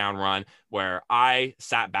touchdown run where I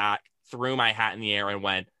sat back, threw my hat in the air, and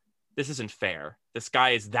went, this isn't fair. This guy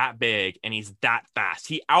is that big and he's that fast.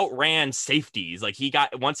 He outran safeties. Like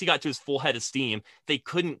once he got to his full head of steam, they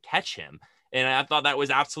couldn't catch him. And I thought that was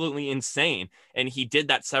absolutely insane. And he did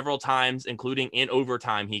that several times, including in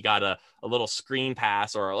overtime. He got a little screen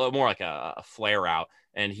pass, or a little more like a flare out,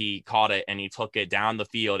 and he caught it and he took it down the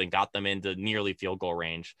field and got them into nearly field goal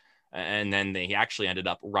range. And then he actually ended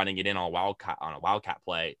up running it in on a wildcat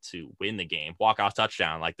play to win the game, walk-off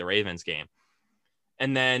touchdown like the Ravens game.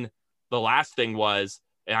 And then the last thing was,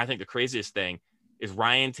 and I think the craziest thing, is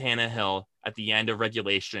Ryan Tannehill at the end of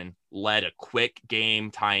regulation led a quick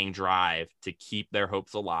game tying drive to keep their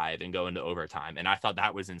hopes alive and go into overtime. And I thought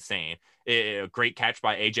that was insane. A great catch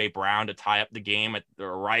by AJ Brown to tie up the game at the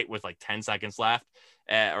right with like 10 seconds left,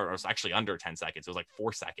 or it was actually under 10 seconds. It was like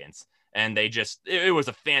 4 seconds. And it was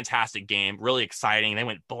a fantastic game, really exciting. They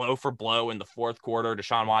went blow for blow in the fourth quarter.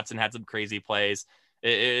 Deshaun Watson had some crazy plays.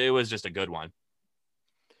 It was just a good one.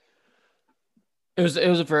 It was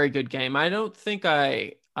a very good game. I don't think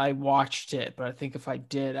I watched it, but I think if I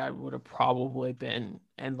did, I would have probably been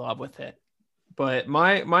in love with it. But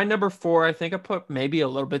my number 4, I think I put maybe a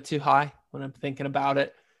little bit too high when I'm thinking about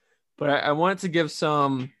it. But I wanted to give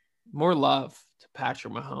some more love to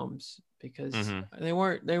Patrick Mahomes, because they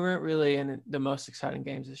weren't really in the most exciting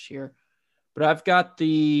games this year. But I've got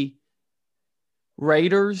the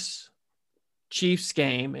Raiders Chiefs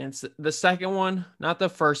game, and it's the second one, not the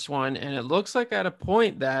first one, and it looks like at a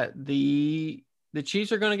point that the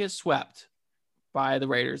Chiefs are going to get swept by the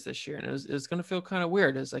Raiders this year, and it's going to feel kind of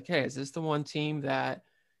weird. It's like, hey, is this the one team that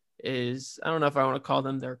is, I don't know if I want to call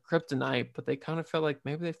them their kryptonite, but they kind of felt like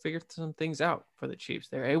maybe they figured some things out for the Chiefs.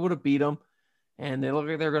 They're able to beat them, and they look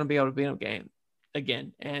like they're going to be able to beat them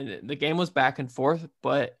again. And the game was back and forth,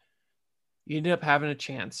 but you ended up having a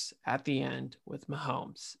chance at the end with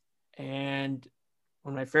Mahomes. And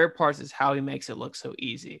one of my favorite parts is how he makes it look so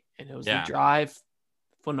easy. And it was the drive,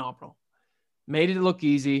 phenomenal. Made it look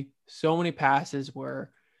easy. So many passes where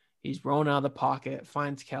he's rolling out of the pocket,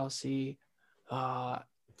 finds Kelsey. I'm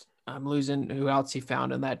losing who else he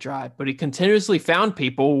found in that drive, but he continuously found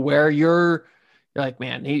people where you're like,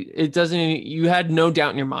 man, you had no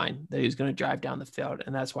doubt in your mind that he was going to drive down the field.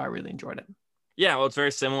 And that's why I really enjoyed it. Yeah, well, it's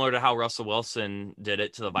very similar to how Russell Wilson did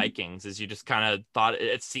it to the Vikings, is you just kind of thought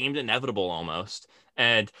it seemed inevitable almost.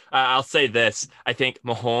 And I'll say this, I think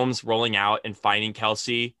Mahomes rolling out and finding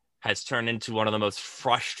Kelsey has turned into one of the most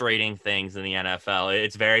frustrating things in the NFL.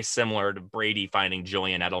 It's very similar to Brady finding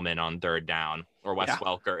Julian Edelman on third down or Wes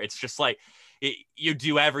Welker. It's just like you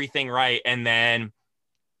do everything right, and then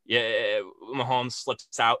Mahomes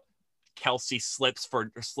slips out. Kelsey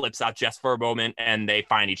slips out just for a moment, and they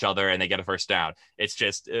find each other and they get a first down. It's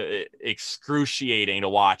just excruciating to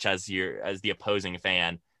watch as the opposing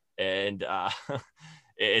fan, and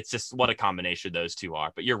it's just what a combination those two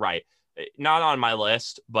are. But you're right, not on my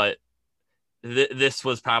list, but this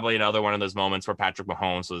was probably another one of those moments where Patrick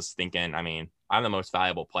Mahomes was thinking, I mean, I'm the most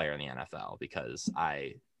valuable player in the NFL because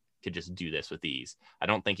I could just do this with ease. I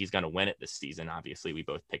don't think he's going to win it this season. Obviously, we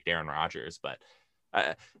both picked Aaron Rodgers, but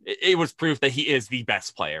it was proof that he is the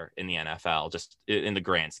best player in the NFL, just in the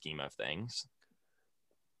grand scheme of things.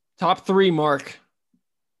 Top 3, Mark.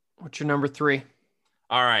 What's your number 3?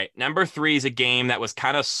 All right. Number 3 is a game that was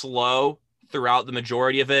kind of slow throughout the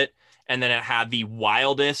majority of it, and then it had the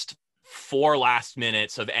wildest 4 last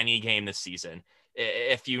minutes of any game this season.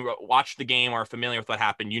 If you watched the game or are familiar with what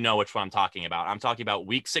happened, you know which one I'm talking about. I'm talking about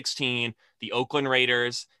Week 16, the Oakland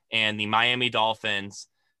Raiders and the Miami Dolphins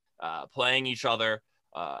playing each other.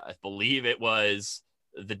 I believe it was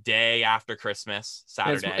the day after Christmas,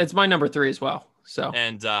 Saturday. It's my number 3 as well.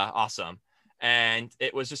 And awesome. And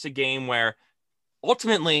it was just a game where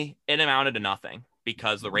ultimately it amounted to nothing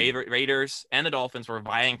because the Raiders and the Dolphins were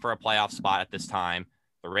vying for a playoff spot at this time.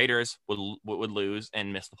 The Raiders would lose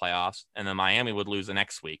and miss the playoffs, and then Miami would lose the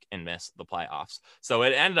next week and miss the playoffs. So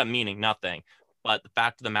it ended up meaning nothing. But the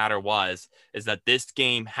fact of the matter is that this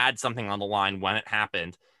game had something on the line when it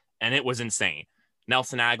happened, and it was insane.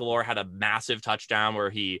 Nelson Agholor had a massive touchdown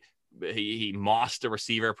where he mossed a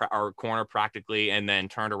receiver or corner practically, and then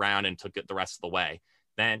turned around and took it the rest of the way.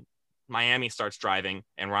 Then Miami starts driving,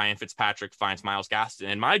 and Ryan Fitzpatrick finds Myles Gaskin.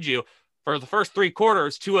 And mind you, for the first 3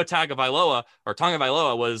 quarters, Tua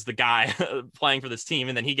Tagovailoa was the guy playing for this team,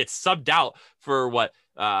 and then he gets subbed out for what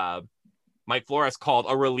Mike Flores called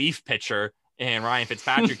a relief pitcher and Ryan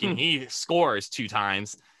Fitzpatrick, and he scores 2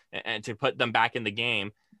 times and to put them back in the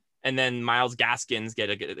game. And then Myles Gaskins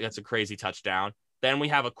gets a crazy touchdown. Then we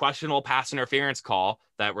have a questionable pass interference call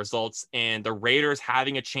that results in the Raiders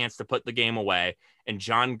having a chance to put the game away. And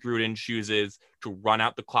John Gruden chooses to run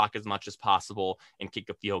out the clock as much as possible and kick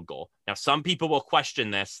a field goal. Now, some people will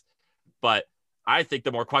question this, but I think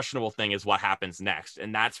the more questionable thing is what happens next.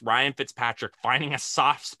 And that's Ryan Fitzpatrick finding a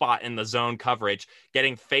soft spot in the zone coverage,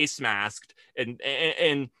 getting face masked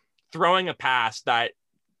and throwing a pass that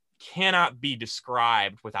cannot be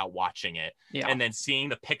described without watching it. Yeah. And then seeing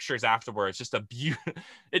the pictures afterwards,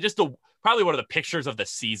 probably one of the pictures of the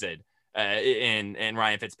season in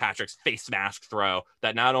Ryan Fitzpatrick's face mask throw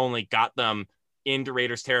that not only got them into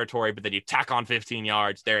Raiders territory, but then you tack on 15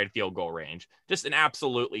 yards, they're at field goal range. Just an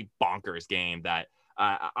absolutely bonkers game that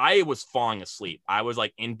I was falling asleep. I was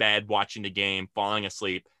like in bed watching the game, falling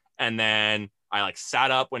asleep. And then I like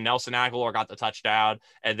sat up when Nelson Agholor got the touchdown,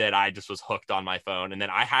 and then I just was hooked on my phone. And then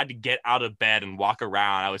I had to get out of bed and walk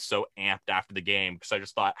around. I was so amped after the game because I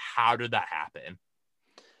just thought, how did that happen?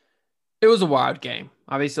 It was a wild game.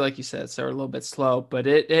 Obviously, like you said, so a little bit slow, but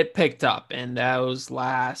it picked up, and those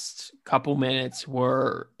last couple minutes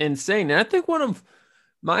were insane. And I think one of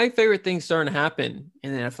my favorite things starting to happen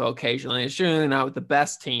in the NFL occasionally, it's generally not with the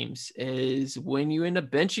best teams, is when you end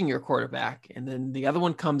up benching your quarterback and then the other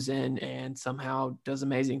one comes in and somehow does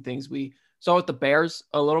amazing things. We saw with the Bears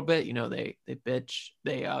a little bit, they benched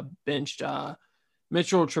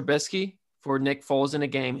Mitchell Trubisky for Nick Foles in a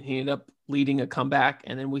game. He ended up leading a comeback.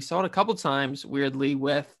 And then we saw it a couple times weirdly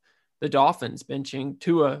with the Dolphins benching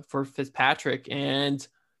Tua for Fitzpatrick, and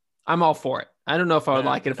I'm all for it. I don't know if I would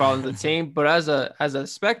like it if I was on the team, but as a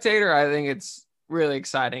spectator, I think it's really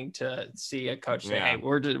exciting to see a coach say, "Hey,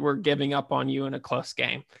 we're giving up on you in a close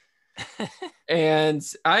game." And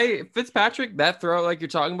Fitzpatrick, that throw like you're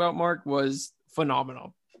talking about, Mark, was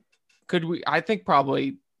phenomenal. Could we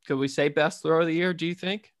say best throw of the year? Do you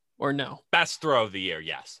think, or no? Best throw of the year,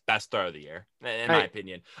 yes. Best throw of the year, in my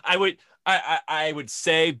opinion. I would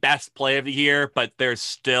say best play of the year, but there's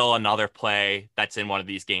still another play that's in one of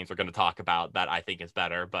these games we're going to talk about that I think is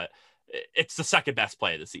better, but it's the second best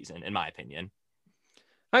play of the season, in my opinion.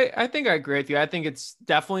 I think I agree with you. I think it's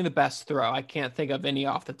definitely the best throw. I can't think of any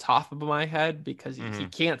off the top of my head because he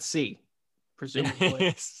can't see,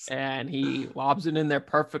 presumably. And he lobs it in there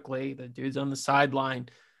perfectly. The dude's on the sideline,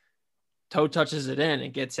 toe touches it in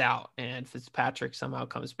and gets out. And Fitzpatrick somehow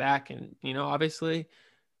comes back. And, obviously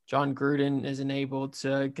John Gruden isn't able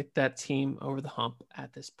to get that team over the hump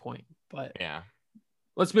at this point. But yeah,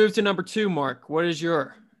 let's move to number 2, Mark. What is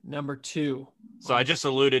your number 2 So I just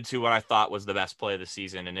alluded to what I thought was the best play of the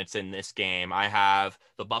season, and it's in this game. I have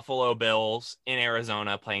the Buffalo Bills in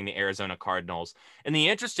Arizona playing the Arizona Cardinals. And the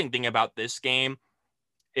interesting thing about this game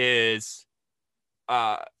is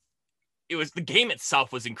it was the game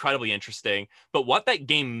itself was incredibly interesting, but what that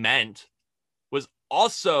game meant was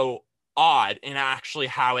also odd in actually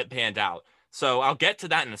how it panned out. So I'll get to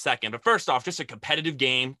that in a second. But first off, just a competitive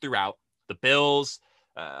game throughout. The Bills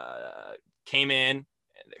came in.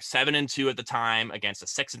 They're 7-2 at the time against a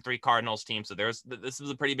 6-3 Cardinals team. So this was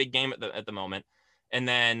a pretty big game at the moment. And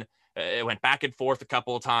then it went back and forth a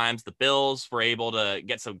couple of times. The Bills were able to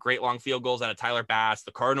get some great long field goals out of Tyler Bass.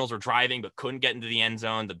 The Cardinals were driving but couldn't get into the end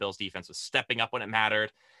zone. The Bills defense was stepping up when it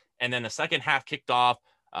mattered. And then the second half kicked off.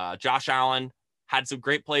 Josh Allen had some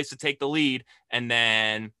great plays to take the lead, and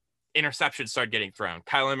then interceptions started getting thrown.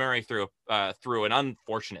 Kyler Murray threw an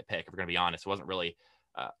unfortunate pick, if we're going to be honest. It wasn't really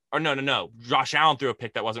no. Josh Allen threw a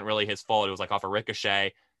pick that wasn't really his fault. It was like off a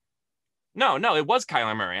ricochet. No, it was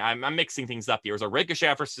Kyler Murray. I'm mixing things up here. It was a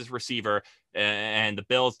ricochet versus receiver, and the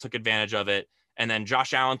Bills took advantage of it. And then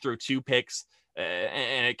Josh Allen threw 2 picks,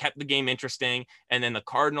 and it kept the game interesting. And then the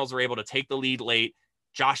Cardinals were able to take the lead late.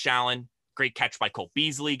 Josh Allen, great catch by Cole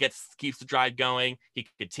Beasley, keeps the drive going. He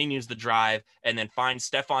continues the drive and then finds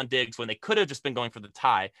Stephon Diggs when they could have just been going for the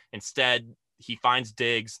tie. Instead, he finds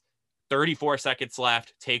Diggs, 34 seconds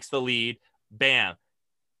left, takes the lead. Bam.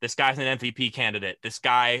 This guy's an MVP candidate. This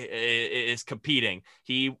guy is competing.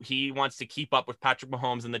 He wants to keep up with Patrick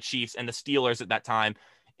Mahomes and the Chiefs and the Steelers at that time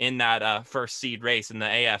in that first seed race in the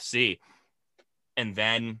AFC. And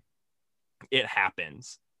then it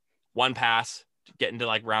happens. One pass, get into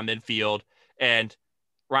like around midfield. And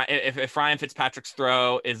if Ryan Fitzpatrick's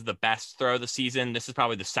throw is the best throw of the season, this is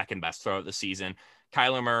probably the second best throw of the season.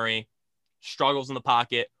 Kyler Murray struggles in the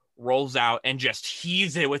pocket, rolls out, and just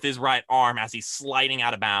heaves it with his right arm as he's sliding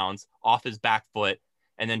out of bounds off his back foot.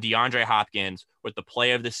 And then DeAndre Hopkins with the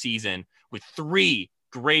play of the season with 3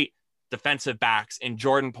 great defensive backs in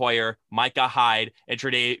Jordan Poyer, Micah Hyde, and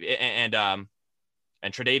Tre'Davious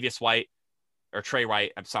White. Or Trey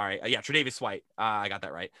White, I'm sorry. Tre'Davious White. I got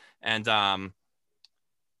that right. And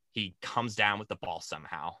he comes down with the ball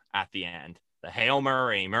somehow at the end. The Hail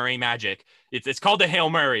Murray magic. It's called the Hail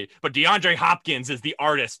Murray, but DeAndre Hopkins is the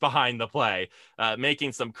artist behind the play,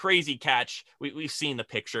 making some crazy catch. We've seen the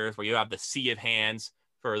pictures where you have the sea of hands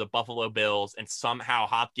for the Buffalo Bills, and somehow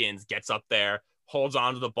Hopkins gets up there, holds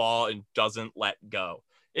onto the ball, and doesn't let go.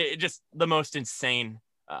 It just the most insane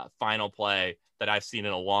final play that I've seen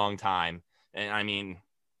in a long time. And I mean,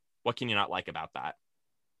 what can you not like about that?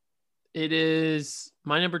 It is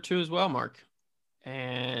my number 2 as well, Mark.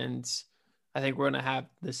 And I think we're going to have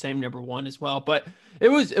the same number 1 as well. But it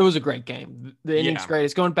was a great game. The inning's great.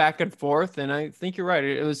 It's going back and forth. And I think you're right.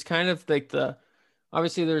 It was kind of like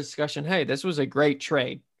obviously there's discussion, hey, this was a great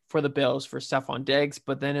trade for the Bills for Stephon Diggs.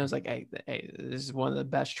 But then it was like, hey, this is one of the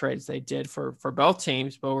best trades they did for both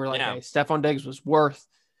teams. But we're like, hey, Stephon Diggs was worth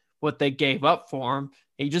what they gave up for him.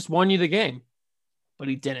 He just won you the game, but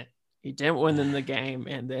he didn't. He didn't win in the game,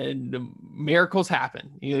 and then the miracles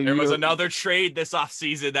happen. There was another trade this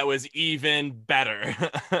offseason that was even better.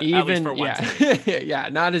 Even, yeah,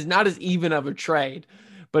 not as even of a trade,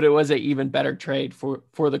 but it was an even better trade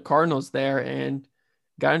for the Cardinals there, and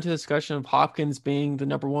got into the discussion of Hopkins being the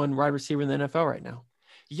number 1 wide receiver in the NFL right now.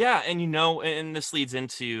 Yeah, and this leads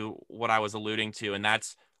into what I was alluding to, and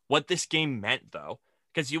that's what this game meant, though,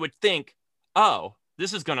 because you would think, oh,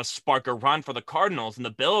 this is going to spark a run for the Cardinals and the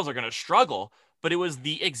Bills are going to struggle. But it was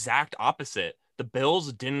the exact opposite. The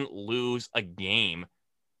Bills didn't lose a game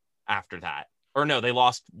after that. Or no, they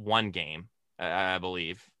lost 1 game, I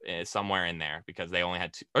believe, somewhere in there because they only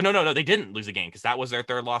had 2. Or no, they didn't lose a game because that was their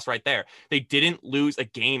 3rd loss right there. They didn't lose a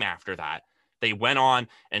game after that. They went on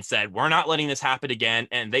and said, we're not letting this happen again.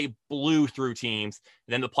 And they blew through teams.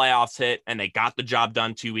 And then the playoffs hit and they got the job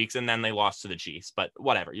done 2 weeks. And then they lost to the Chiefs. But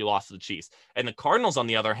whatever, you lost to the Chiefs. And the Cardinals, on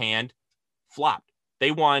the other hand, flopped.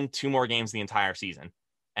 They won 2 more games the entire season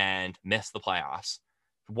and missed the playoffs.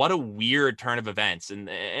 What a weird turn of events. And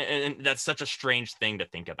that's such a strange thing to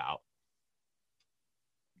think about.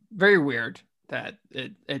 Very weird that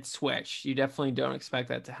it switched. You definitely don't expect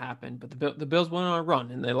that to happen. But the Bills went on a run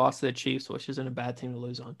and they lost to the Chiefs, which isn't a bad team to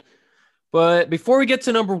lose on. But before we get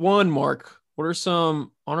to number 1, Mark, what are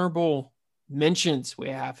some honorable mentions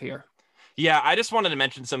we have here? Yeah, I just wanted to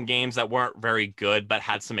mention some games that weren't very good, but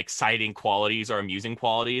had some exciting qualities or amusing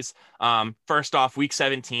qualities. First off, week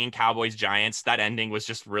 17, Cowboys-Giants. That ending was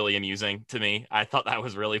just really amusing to me. I thought that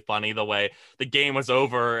was really funny, the way the game was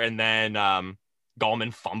over and then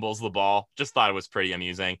Gallman fumbles the ball. Just thought it was pretty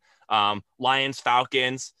amusing.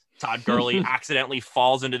 Lions-Falcons. Todd Gurley accidentally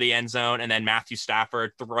falls into the end zone, and then Matthew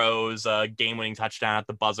Stafford throws a game-winning touchdown at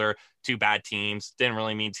the buzzer. Two bad teams. Didn't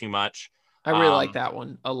really mean too much. I really like that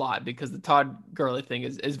one a lot because the Todd Gurley thing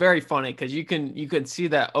is very funny because you can see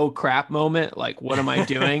that oh crap moment, like what am I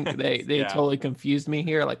doing? They totally confused me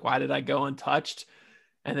here. Like why did I go untouched?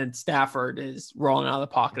 And then Stafford is rolling out of the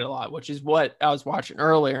pocket a lot, which is what I was watching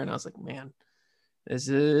earlier, and I was like, man, this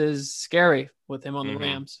is scary with him on the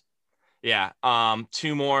Rams. Yeah.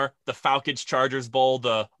 Two more: the Falcons Chargers Bowl,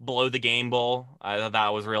 the Below the Game Bowl. I thought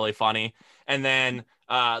that was really funny, and then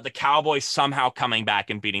the Cowboys somehow coming back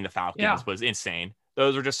and beating the Falcons was insane.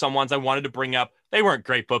 Those were just some ones I wanted to bring up. They weren't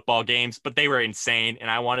great football games, but they were insane,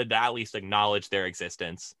 and I wanted to at least acknowledge their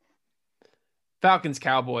existence. Falcons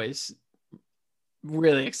Cowboys,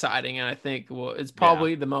 really exciting, and I think it's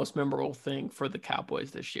probably the most memorable thing for the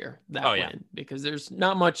Cowboys this year. Win, because there's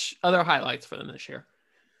not much other highlights for them this year.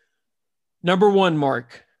 Number one,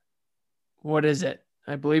 Mark, what is it?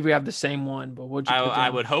 I believe we have the same one, but what'd you put down? I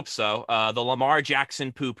would hope so. The Lamar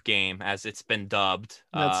Jackson poop game, as it's been dubbed.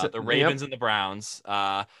 The Ravens and the Browns.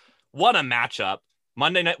 What a matchup.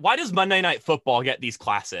 Monday night. Why does Monday Night Football get these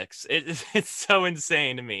classics? It's so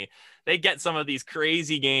insane to me. They get some of these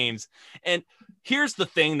crazy games. And here's the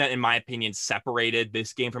thing that, in my opinion, separated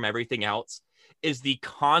this game from everything else is the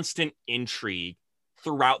constant intrigue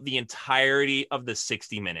throughout the entirety of the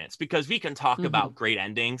 60 minutes, because we can talk about great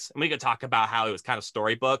endings and we can talk about how it was kind of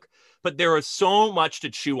storybook, but there was so much to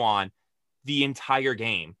chew on the entire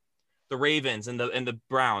game. The Ravens and the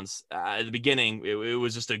Browns at the beginning, it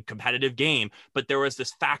was just a competitive game, but there was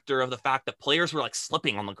this factor of the fact that players were like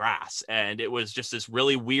slipping on the grass, and it was just this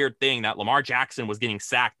really weird thing that Lamar Jackson was getting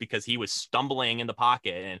sacked because he was stumbling in the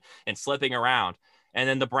pocket and slipping around. And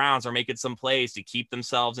then the Browns are making some plays to keep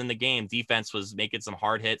themselves in the game. Defense was making some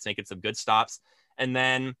hard hits, making some good stops. And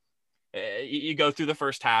then you go through the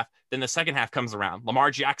first half. Then the second half comes around. Lamar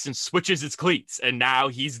Jackson switches his cleats, and now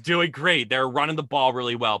he's doing great. They're running the ball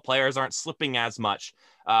really well. Players aren't slipping as much.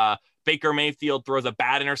 Baker Mayfield throws a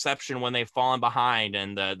bad interception when they've fallen behind,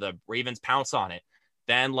 and the Ravens pounce on it.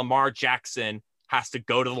 Then Lamar Jackson has to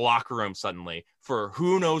go to the locker room suddenly for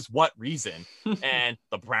who knows what reason. And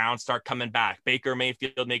the Browns start coming back. Baker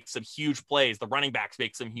Mayfield makes some huge plays. The running backs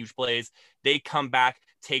make some huge plays. They come back,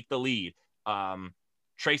 take the lead.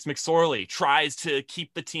 Trace McSorley tries to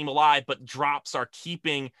keep the team alive, but drops are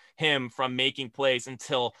keeping him from making plays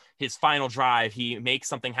until his final drive. He makes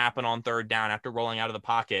something happen on third down after rolling out of the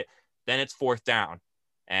pocket. Then it's fourth down,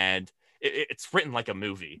 and it's written like a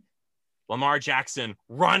movie. Lamar Jackson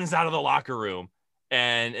runs out of the locker room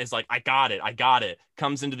and is like, I got it.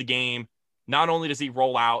 Comes into the game. Not only does he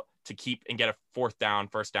roll out to keep and get a first down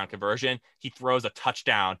conversion, he throws a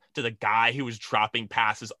touchdown to the guy who was dropping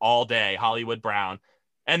passes all day, Hollywood Brown.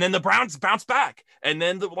 And then the Browns bounce back. And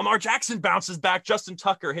then the Lamar Jackson bounces back. Justin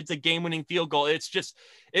Tucker hits a game-winning field goal.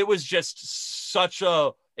 It was just such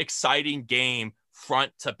a exciting game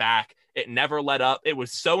front to back. It never let up. It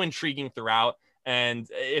was so intriguing throughout. And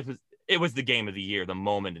it was the game of the year the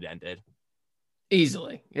moment it ended.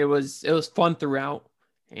 Easily. It was fun throughout,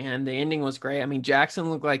 and the ending was great. I mean, Jackson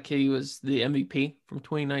looked like he was the MVP from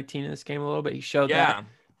 2019 in this game a little bit. He showed that.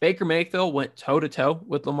 Baker Mayfield went toe-to-toe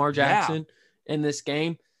with Lamar Jackson in this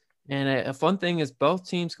game. And a fun thing is both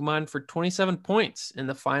teams combined for 27 points in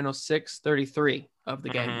the final 6:33 of the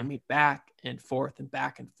game. I mean, back and forth and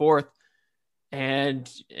back and forth. And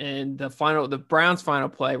the Browns' final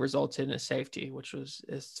play resulted in a safety, which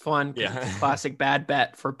it's fun. It's a classic bad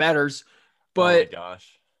bet for bettors. But oh my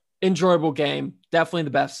gosh, enjoyable game. Definitely the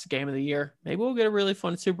best game of the year. Maybe we'll get a really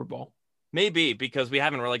fun Super Bowl. Maybe, because we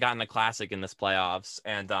haven't really gotten a classic in this playoffs.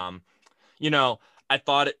 And, I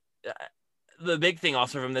thought the big thing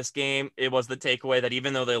also from this game, it was the takeaway that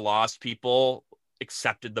even though they lost, people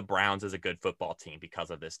accepted the Browns as a good football team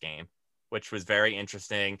because of this game, which was very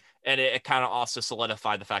interesting. And it kind of also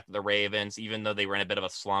solidified the fact that the Ravens, even though they were in a bit of a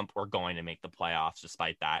slump, were going to make the playoffs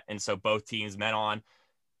despite that. And so both teams met on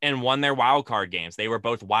and won their wild card games. They were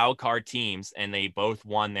both wild card teams, and they both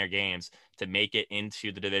won their games to make it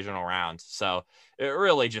into the divisional round. So it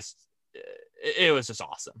really it was just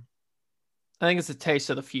awesome. I think it's a taste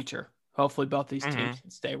of the future. Hopefully both these teams can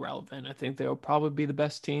stay relevant. I think they'll probably be the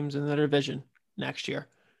best teams in the division next year.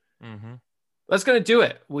 That's going to do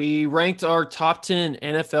it. We ranked our top 10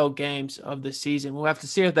 NFL games of the season. We'll have to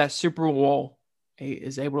see if that Super Bowl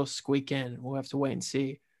is able to squeak in. We'll have to wait and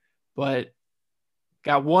see. But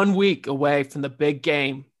got 1 week away from the big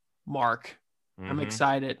game, Mark. I'm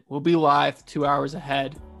excited. We'll be live 2 hours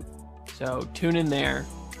ahead. So tune in there.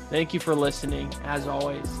 Thank you for listening. As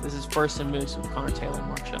always, this is First and Moose with Connor Taylor and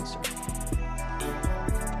Mark Schoenster.